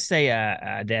want to say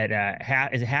that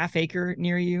is a Half Acre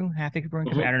near you? Half Acre Brewing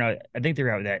Company? I don't know. I think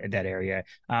they're out that area.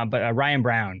 But Ryan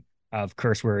Brown of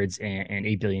Curse Words and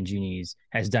 8 Billion Genies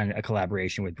has done a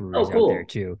collaboration with breweries out there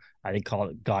too. I think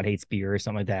called it God Hates Beer or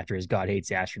something like that, after his God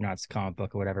Hates Astronauts comic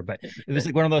book or whatever. But it was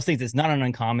like one of those things. It's not an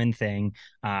uncommon thing.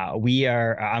 I'm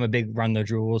a big Run the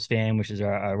Jewels fan, which is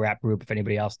a rap group. If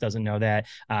anybody else doesn't know that,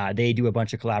 they do a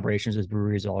bunch of collaborations with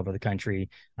breweries all over the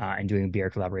country and doing beer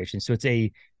collaborations. So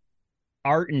it's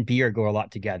art and beer go a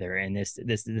lot together, and this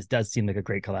does seem like a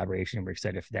great collaboration. We're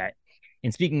excited for that.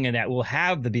 And speaking of that, we'll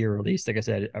have the beer released, like I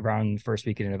said, around the first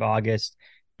weekend of August,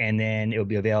 and then it'll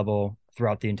be available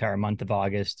throughout the entire month of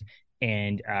August.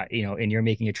 And and you're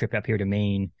making a trip up here to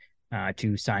Maine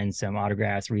to sign some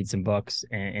autographs, read some books,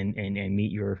 and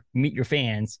meet your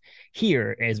fans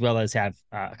here, as well as have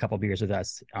a couple beers with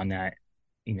us on that.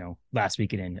 Last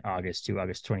weekend in August to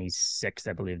August 26th,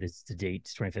 I believe is the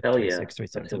date, 25th,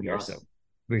 26th, 27th. Awesome. So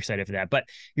we're excited for that. But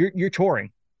you're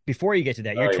touring. Before you get to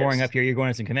that, you're touring up here. You're going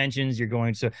to some conventions. You're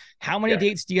going. So how many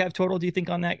dates do you have total? Do you think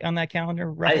on that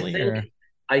calendar roughly?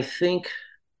 I think,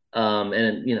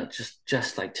 and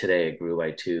just like today, it grew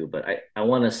by 2. But I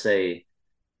want to say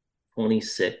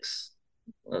 26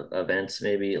 events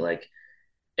maybe.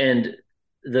 And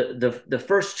the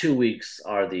first 2 weeks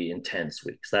are the intense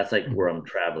weeks. That's like where I'm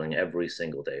traveling every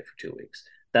single day for 2 weeks.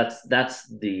 That's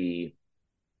the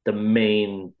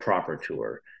main proper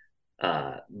tour.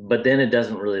 But then it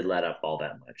doesn't really let up all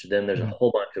that much. Then there's a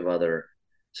whole bunch of other,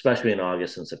 especially in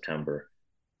August and September,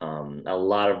 a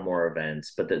lot of more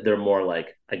events, but they're more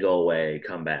like I go away,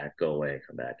 come back, go away,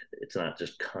 come back. It's not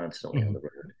just constantly on the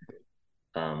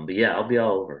road. But yeah, I'll be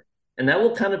all over. And that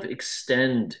will kind of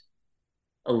extend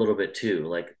a little bit too.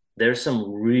 Like there's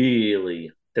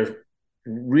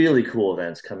really cool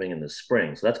events coming in the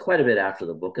spring. So that's quite a bit after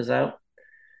the book is out.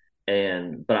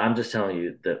 But I'm just telling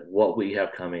you that what we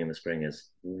have coming in the spring is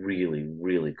really,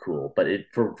 really cool. But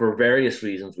for various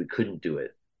reasons, we couldn't do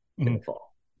it in the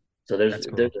fall. So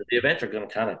the events are going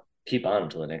to kind of keep on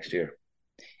until the next year.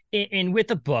 And with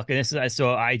the book, and this is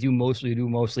so I do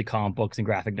mostly comic books and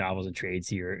graphic novels and trades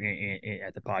here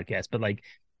at the podcast. But like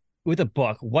with a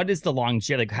book, what is the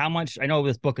longevity? Like how much? I know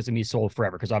this book is going to be sold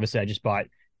forever because obviously I just bought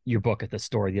your book at the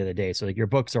store the other day. So like your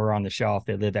books are on the shelf,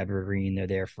 they live evergreen, they're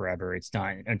there forever. It's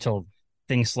not until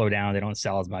things slow down, they don't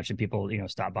sell as much and people,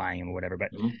 stop buying them or whatever.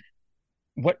 But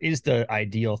what is the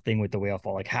ideal thing with the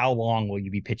Whalefall? Like how long will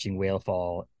you be pitching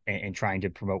Whalefall and trying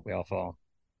to promote Whalefall?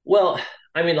 Well,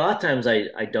 I mean, a lot of times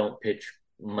I don't pitch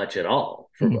much at all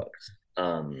for books.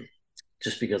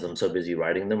 Just because I'm so busy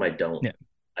writing them, I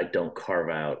don't carve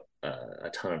out a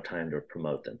ton of time to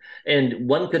promote them. And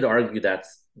one could argue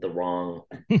that's the wrong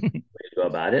way to go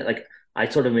about it. Like I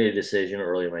sort of made a decision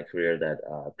early in my career that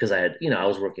because I had, I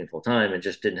was working full time and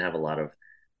just didn't have a lot of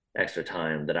extra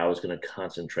time, that I was going to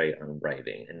concentrate on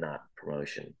writing and not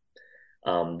promotion.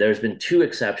 There's been 2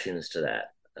 exceptions to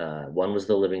that. One was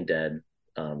The Living Dead,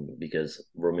 because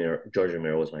George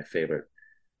Romero was my favorite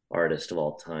artist of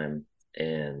all time.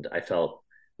 And I felt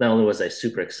not only was I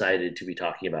super excited to be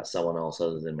talking about someone else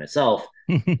other than myself,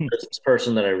 this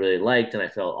person that I really liked, and I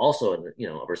felt also,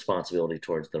 a responsibility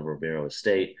towards the Romero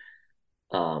estate.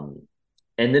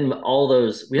 And then all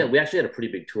those, we actually had a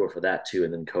pretty big tour for that too,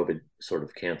 and then COVID sort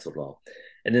of canceled all.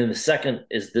 And then the second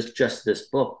is this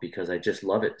book, because I just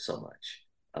love it so much.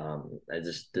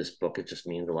 This book, it just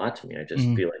means a lot to me. I just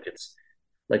feel like it's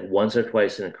like once or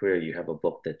twice in a career, you have a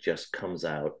book that just comes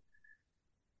out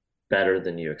better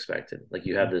than you expected. Like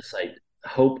you have this like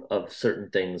hope of certain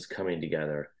things coming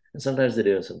together, and sometimes they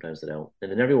do, and sometimes they don't.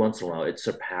 And then every once in a while, it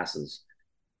surpasses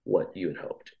what you had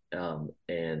hoped.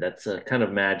 And that's a kind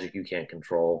of magic you can't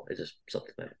control. It's just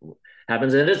something that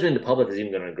happens, and it doesn't mean the public is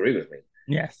even going to agree with me.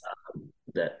 Yes.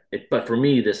 But for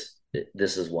me, this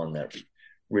is one that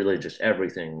really just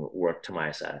everything worked to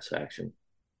my satisfaction.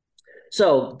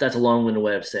 So that's a long-winded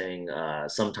way of saying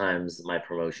sometimes my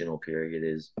promotional period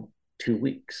is 2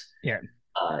 weeks. Yeah.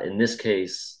 In this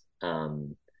case,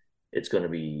 it's going to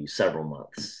be several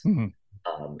months.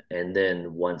 And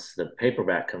then once the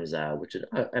paperback comes out, which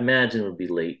I imagine would be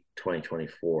late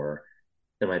 2024,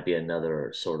 there might be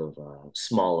another sort of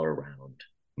smaller round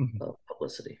of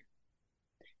publicity.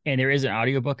 And there is an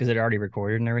audiobook. Is it already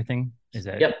recorded and everything? Is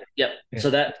that? Yep. Yeah. So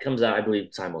that comes out, I believe,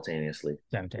 simultaneously.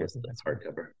 That's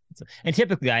hardcover. And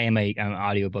typically, I'm an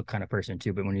audiobook kind of person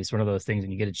too. But when it's one of those things,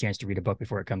 and you get a chance to read a book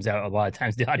before it comes out, a lot of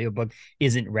times the audiobook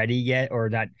isn't ready yet, or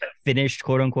not finished,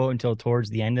 quote unquote, until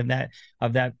towards the end of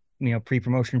that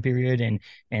pre-promotion period.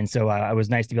 And so it was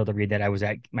nice to be able to read that. I was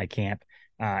at my camp,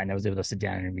 and I was able to sit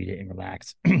down and read it and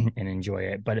relax and enjoy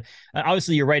it. But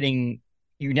obviously, you're writing.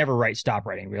 You never stop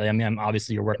writing, really. I mean,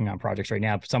 obviously you're working on projects right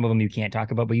now. Some of them you can't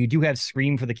talk about, but you do have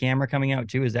Scream for the Camera coming out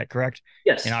too. Is that correct?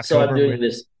 Yes. In October, so I'm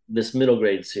doing this middle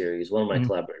grade series, one of my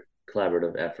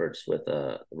collaborative efforts with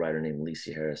a writer named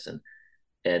Lisa Harrison.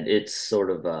 And it's sort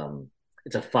of,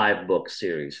 it's a 5-book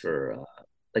series for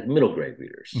like middle grade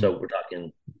readers. So we're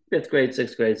talking 5th grade,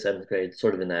 6th grade, 7th grade,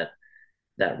 sort of in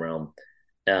that realm.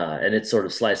 And it's sort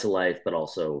of slice of life, but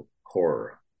also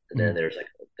horror. And then there's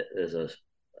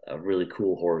a really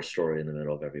cool horror story in the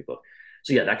middle of every book.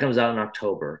 So yeah, that comes out in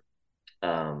October.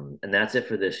 And that's it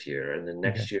for this year. And then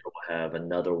next year we'll have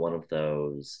another one of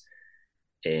those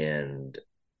and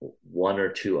one or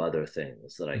two other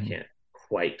things that I can't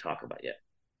quite talk about yet.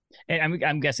 And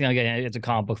I'm guessing, again, as a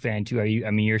comic book fan too,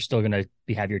 you're still going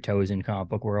to have your toes in comic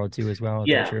book world too as well? Is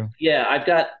that true? Yeah.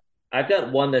 I've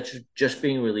got one that's just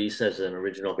being released as an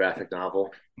original graphic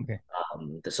novel. Okay.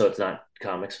 So it's not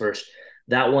comics first.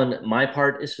 That one, my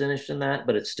part is finished in that,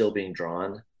 but it's still being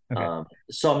drawn. Okay.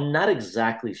 So I'm not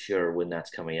exactly sure when that's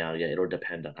coming out yet. It'll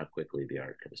depend on how quickly the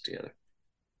art comes together.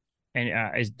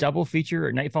 And is double feature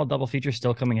or Nightfall double feature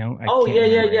still coming out?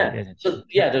 Yeah. So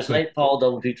there's Nightfall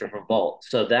double feature from Vault.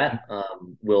 So that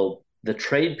the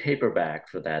trade paperback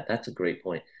for that. That's a great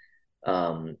point.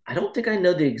 I don't think I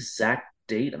know the exact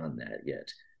date on that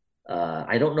yet.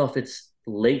 I don't know if it's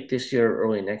late this year or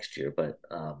early next year, but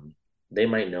they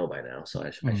might know by now, so I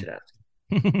should ask.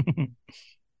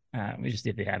 We just see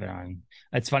if they have it on.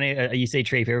 That's funny. You say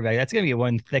trade paperback. That's going to be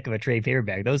one thick of a trade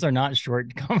paperback. Those are not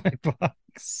short comic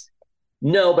books.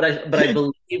 No, but I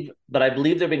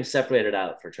believe they're being separated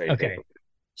out for trade paperback.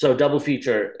 So double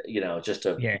feature, just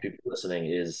to people listening,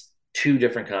 is 2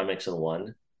 different comics in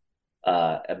one,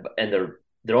 and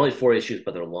they're only 4 issues,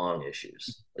 but they're long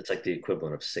issues. It's like the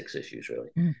equivalent of 6 issues,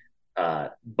 really.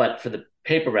 But for the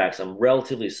paperbacks, I'm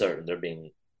relatively certain they're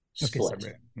being split.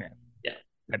 Yeah.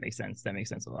 That makes sense. That makes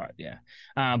sense a lot. Yeah.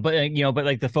 But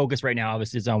like the focus right now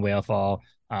obviously is on Whalefall.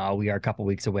 We are a couple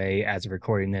weeks away as of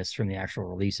recording this from the actual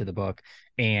release of the book.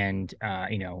 And,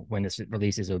 when this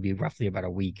releases, it'll be roughly about a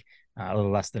week, a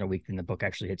little less than a week, then the book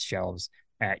actually hits shelves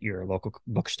at your local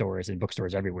bookstores and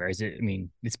bookstores everywhere.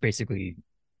 It's basically,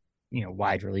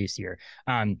 wide release here.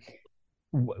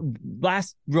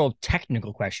 Last real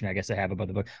technical question I guess I have about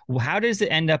the book. Well, how does it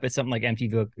end up at something like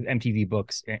MTV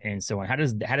Books and so on? How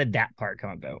did that part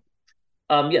come about?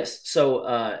 Yes.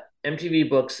 So MTV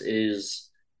Books is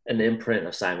an imprint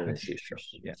of Simon & Schuster.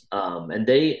 Yeah. And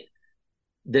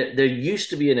there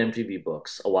used to be an MTV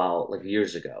Books a while, like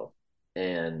years ago,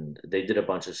 and they did a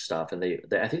bunch of stuff, and they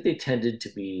I think they tended to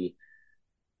be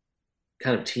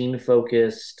kind of teen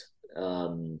focused,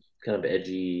 kind of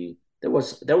edgy. There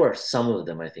were some of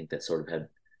them, I think, that sort of had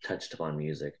touched upon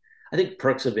music. I think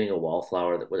Perks of Being a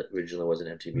Wallflower, that originally was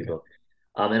an MTV book.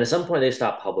 And at some point they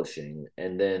stopped publishing.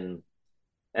 And then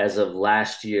as of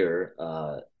last year,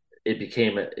 it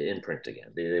became an imprint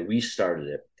again. They restarted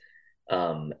it.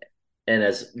 And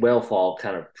as Whalefall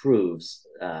kind of proves,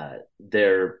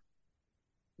 they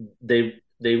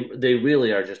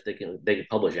really are just, they can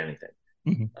publish anything.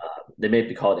 They may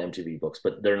be called MTV Books,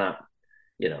 but they're not,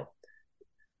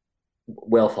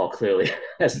 Whalefall clearly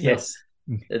has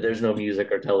there's no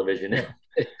music or television in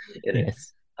it.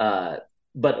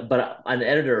 But an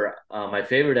editor, my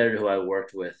favorite editor who I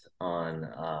worked with on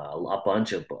a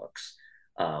bunch of books,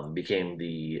 became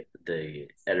the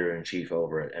editor-in-chief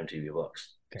over at MTV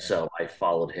Books. Okay. So I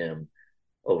followed him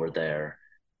over there,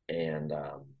 and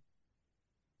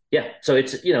yeah, so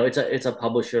it's a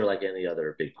publisher like any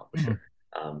other big Mhm. publisher.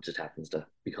 Just happens to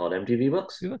be called MTV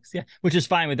Books. Books, yeah, which is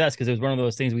fine with us because it was one of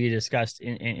those things we discussed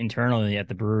internally at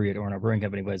the brewery or in our brewing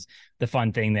company was the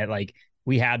fun thing that like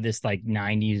we had this like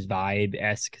 90s vibe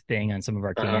esque thing on some of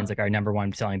our cans. Like our number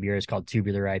one selling beer is called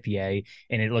Tubular IPA,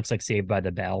 and it looks like Saved by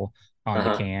the Bell on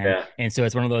the can. Yeah, And so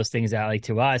it's one of those things that like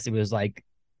to us, it was like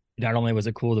not only was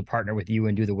it cool to partner with you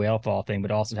and do the Whalefall thing, but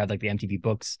also have like the MTV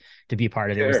Books to be part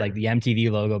of it. It was like sure. the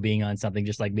MTV logo being on something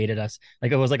just like made it us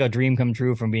like it was like a dream come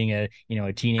true from being a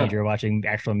a teenager watching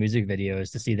actual music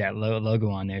videos to see that logo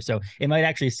on there. So it might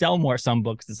actually sell more some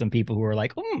books to some people who are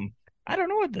like, I don't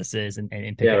know what this is, and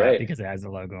pick Yeah, it up right. because it has the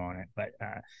logo on it.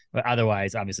 But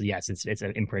otherwise, obviously, yes, it's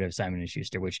an imprint of Simon and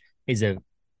Schuster, which is a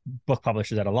book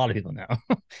publisher that a lot of people know.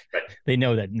 Right. They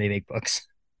know that they make books.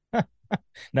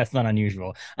 That's not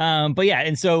unusual. But yeah,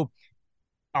 and so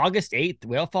August 8th,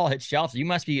 Whalefall hits shelves. You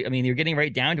must be, I mean, you're getting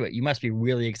right down to it. You must be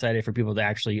really excited for people to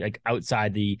actually like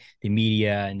outside the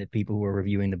media and the people who are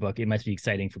reviewing the book. It must be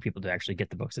exciting for people to actually get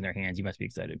the books in their hands. You must be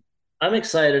excited. I'm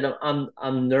excited.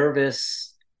 I'm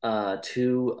nervous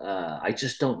too. I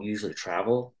just don't usually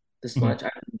travel this Mm-hmm. much.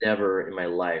 I've never in my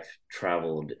life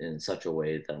traveled in such a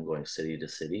way that I'm going city to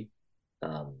city.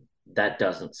 Um, that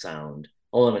doesn't sound.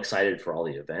 Although I'm excited for all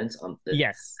the events, that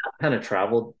Yes. kind of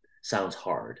travel sounds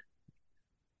hard.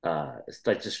 It's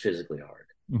like just physically hard.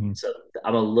 Mm-hmm. So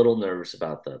I'm a little nervous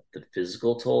about the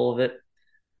physical toll of it,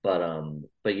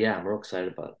 but yeah, I'm real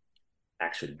excited about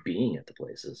actually being at the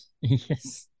places.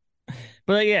 Yes.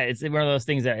 But yeah, it's one of those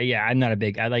things that yeah, I'm not a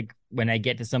big. I like when I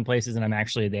get to some places and I'm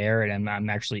actually there and I'm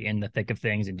actually in the thick of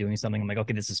things and doing something. I'm like,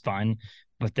 okay, this is fun,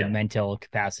 but the Yeah. mental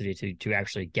capacity to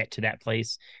actually get to that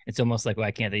place, it's almost like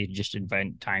why can't they just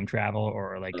invent time travel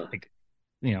or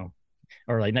you know,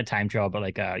 or like not time travel, but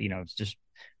like it's just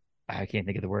I can't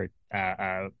think of the word.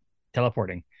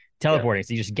 Teleporting. Yeah. Teleporting.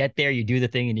 So you just get there, you do the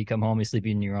thing, and you come home, you sleep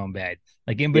in your own bed.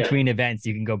 Like in Yeah. between events,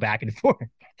 you can go back and forth.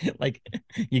 Like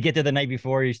you get there the night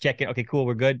before, you just check it. Okay, cool,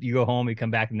 we're good. You go home, you come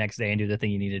back the next day and do the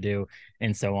thing you need to do,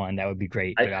 and so on. That would be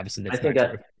great. I But obviously, I that's not think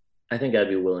true. I think I'd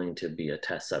be willing to be a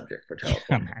test subject for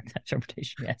teleporting.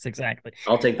 Interpretation. Yes, exactly.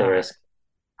 I'll take the Uh, risk.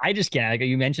 I just can't. Like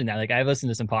you mentioned that. Like I've listened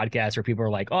to some podcasts where people are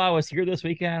like, "Oh, I was here this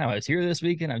weekend. I was here this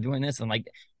weekend. I'm doing this." And like,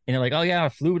 and they're like, "Oh yeah, I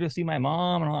flew to see my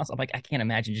mom and all that stuff." Like I can't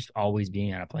imagine just always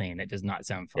being on a plane. It does not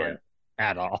sound Yeah. fun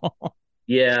at all.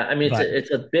 Yeah. I mean, it's But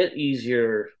it's a bit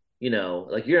easier,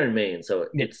 like you're in Maine, so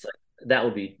yeah, it's like that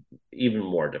would be even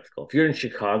more difficult. If you're in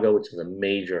Chicago, which is a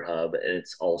major hub, and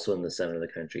it's also in the center of the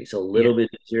country, it's a yeah, little bit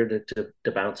easier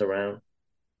to bounce around.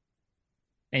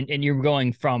 and you're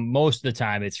going from most of the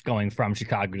time. It's going from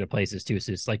Chicago to places too.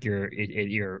 So it's like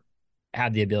you're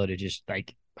have the ability to just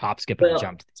like hop, skip, and a Well,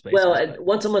 jump to these places. But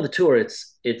once I'm on the tour,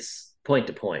 it's point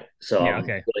to point. So yeah, I'm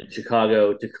okay, going to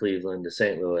Chicago to Cleveland to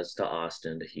St. Louis to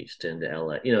Austin to Houston to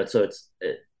LA. So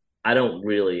I don't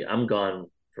really. I'm gone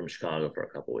from Chicago for a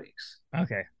couple weeks.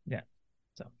 okay, yeah.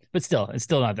 So, but still, it's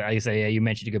still not that. Like I say, yeah, you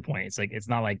mentioned a good point. It's like it's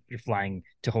not like you're flying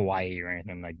to Hawaii or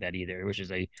anything like that either, which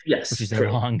Yes, is a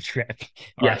true. long trip,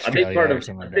 or Yeah, Australia or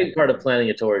something a like that. big part of planning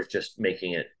a tour is just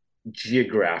making it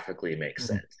geographically make Mhm.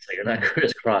 sense. So you're not Mhm.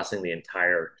 crisscrossing the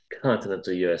entire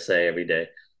continental USA every day.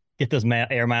 Get those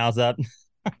air miles up.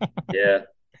 Yeah,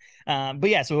 But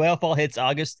yeah, so Whalefall hits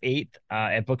August 8th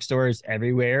at bookstores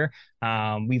everywhere.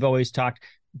 We've always talked,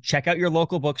 check out your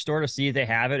local bookstore to see if they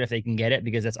have it, if they can get it,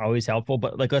 because that's always helpful.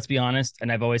 But like, let's be honest,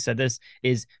 and I've always said this,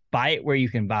 is buy it where you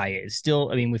can buy it. It's still,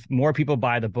 I mean, with more people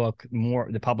buy the book, more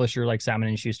the publisher like Simon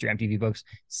and Schuster, MTV Books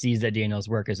sees that Daniel's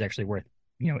work is actually worth,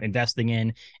 investing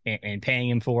in and paying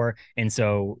him for. And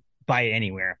so buy it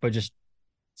anywhere, but just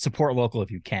support local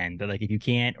if you can. But like if you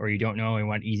can't or you don't know and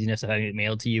want easiness of having it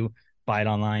mailed to you, buy it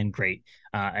online, great,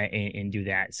 and do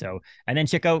that. So and then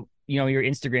check out your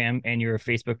Instagram and your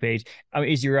Facebook page.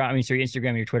 Is your sorry, Instagram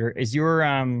and your Twitter, is your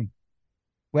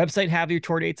website have your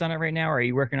tour dates on it right now, or are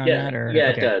you working on yeah, that? Or yeah.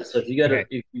 It okay, does. So okay,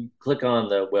 if you click on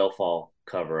the Whalefall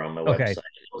cover on my okay. website,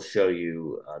 it'll show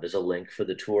you. There's a link for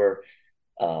the tour,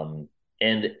 um,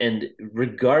 and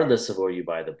regardless of where you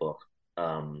buy the book,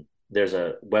 there's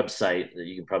a website that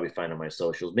you can probably find on my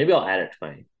socials. Maybe I'll add it to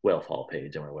my Whalefall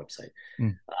page on my website.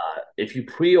 Mm. If you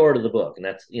pre-order the book, and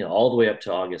that's all the way up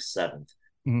to August 7th,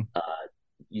 Mm. uh,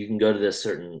 you can go to this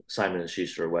certain Simon and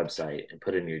Schuster website and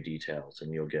put in your details,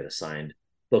 and you'll get a signed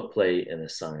book plate and a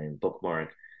signed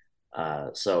bookmark.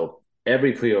 So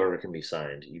every pre-order can be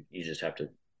signed. You just have to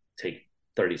take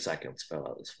 30 seconds to fill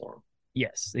out this form.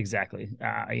 Yes, exactly.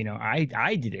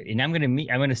 I did it, and I'm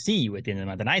gonna see you at the end of the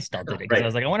month, and I still did it because Right. I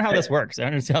was like, I wonder how this works. I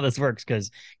want to see how this works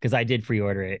because I did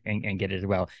pre-order it and get it as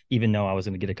well, even though I was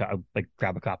gonna get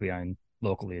grab a copy on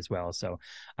locally as well. So,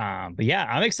 but yeah,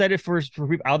 I'm excited for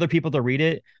other people to read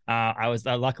it. I was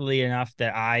luckily enough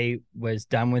that I was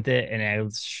done with it, and I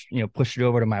was pushed it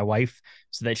over to my wife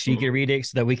so that she could read it,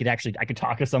 so that I could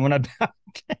talk to someone about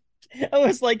it. I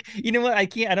was like, you know what? I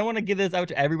don't want to give this out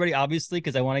to everybody, obviously,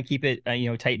 because I want to keep it,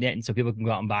 tight knit, and so people can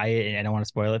go out and buy it. And I don't want to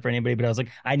spoil it for anybody. But I was like,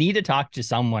 I need to talk to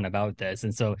someone about this.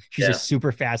 And so she's a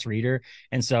super fast reader,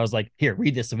 and so I was like, here,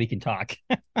 read this so we can talk.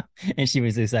 And she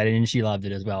was excited, and she loved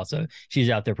it as well. So she's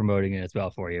out there promoting it as well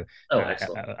for you.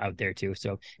 Out there too.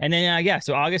 So and then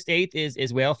so August 8th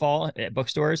is Whalefall at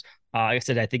bookstores. Like I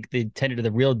said, I think the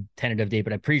real tentative date,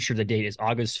 but I'm pretty sure the date is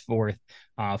August 4th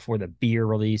for the beer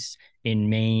release in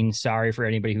Maine. Sorry for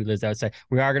anybody who lives outside.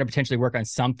 We are going to potentially work on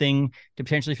something to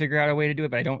potentially figure out a way to do it,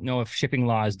 but I don't know if shipping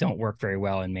laws don't work very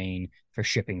well in Maine for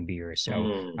shipping beer.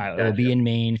 So gotcha. It'll be in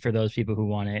Maine for those people who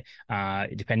want it.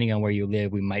 Depending on where you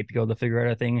live, we might be able to figure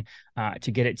out a thing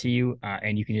to get it to you.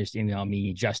 And you can just email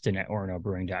me,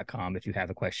 Justin@orinobrewing.com, if you have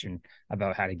a question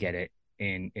about how to get it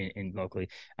in locally.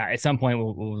 At some point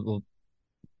we'll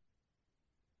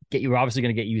get you. We're obviously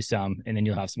going to get you some, and then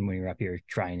you'll have some when you're up here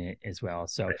trying it as well.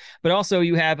 So, right. But also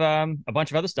you have a bunch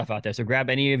of other stuff out there. So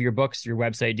grab any of your books. Your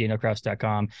website,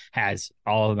 danielkraus.com, has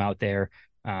all of them out there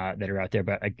that are out there.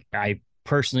 But I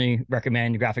personally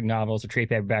recommend graphic novels or trade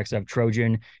paperbacks of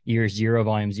Trojan. Year Zero,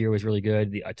 Volume 0 is really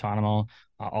good. The Autonomal,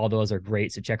 all those are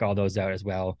great. So check all those out as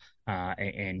well.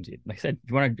 And like I said,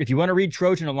 if you want to read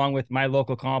Trojan along with my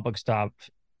local comic book stop,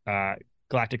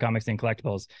 Galactic Comics and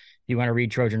Collectibles, if you want to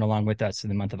read Trojan along with us in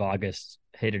the month of August,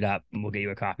 hit it up and we'll get you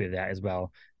a copy of that as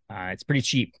well. It's pretty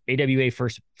cheap. AWA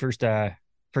first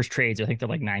trades, I think they're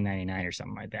like $9.99 or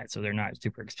something like that, so they're not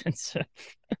super expensive,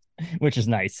 which is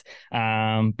nice.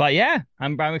 But yeah,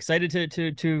 I'm excited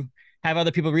to have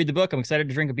other people read the book. I'm excited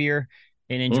to drink a beer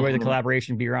and enjoy the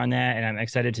collaboration beer on that. And I'm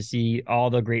excited to see all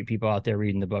the great people out there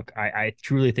reading the book. I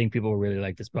truly think people will really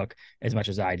like this book as much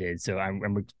as I did. So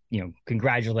I'm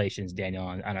congratulations, Daniel,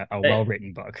 on a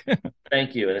well-written book.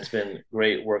 Thank you. And it's been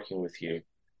great working with you.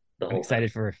 I'm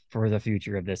excited for the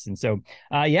future of this. And so,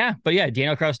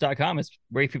 danielkraus.com is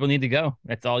where people need to go.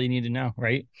 That's all you need to know,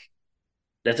 right?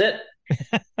 That's it.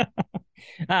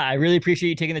 I really appreciate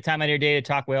you taking the time out of your day to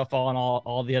talk Whalefall and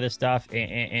all the other stuff.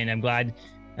 And I'm glad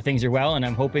things are well, and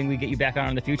I'm hoping we get you back on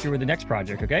in the future with the next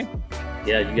project. Okay.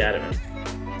 Yeah, you got it,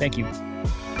 man. Thank you.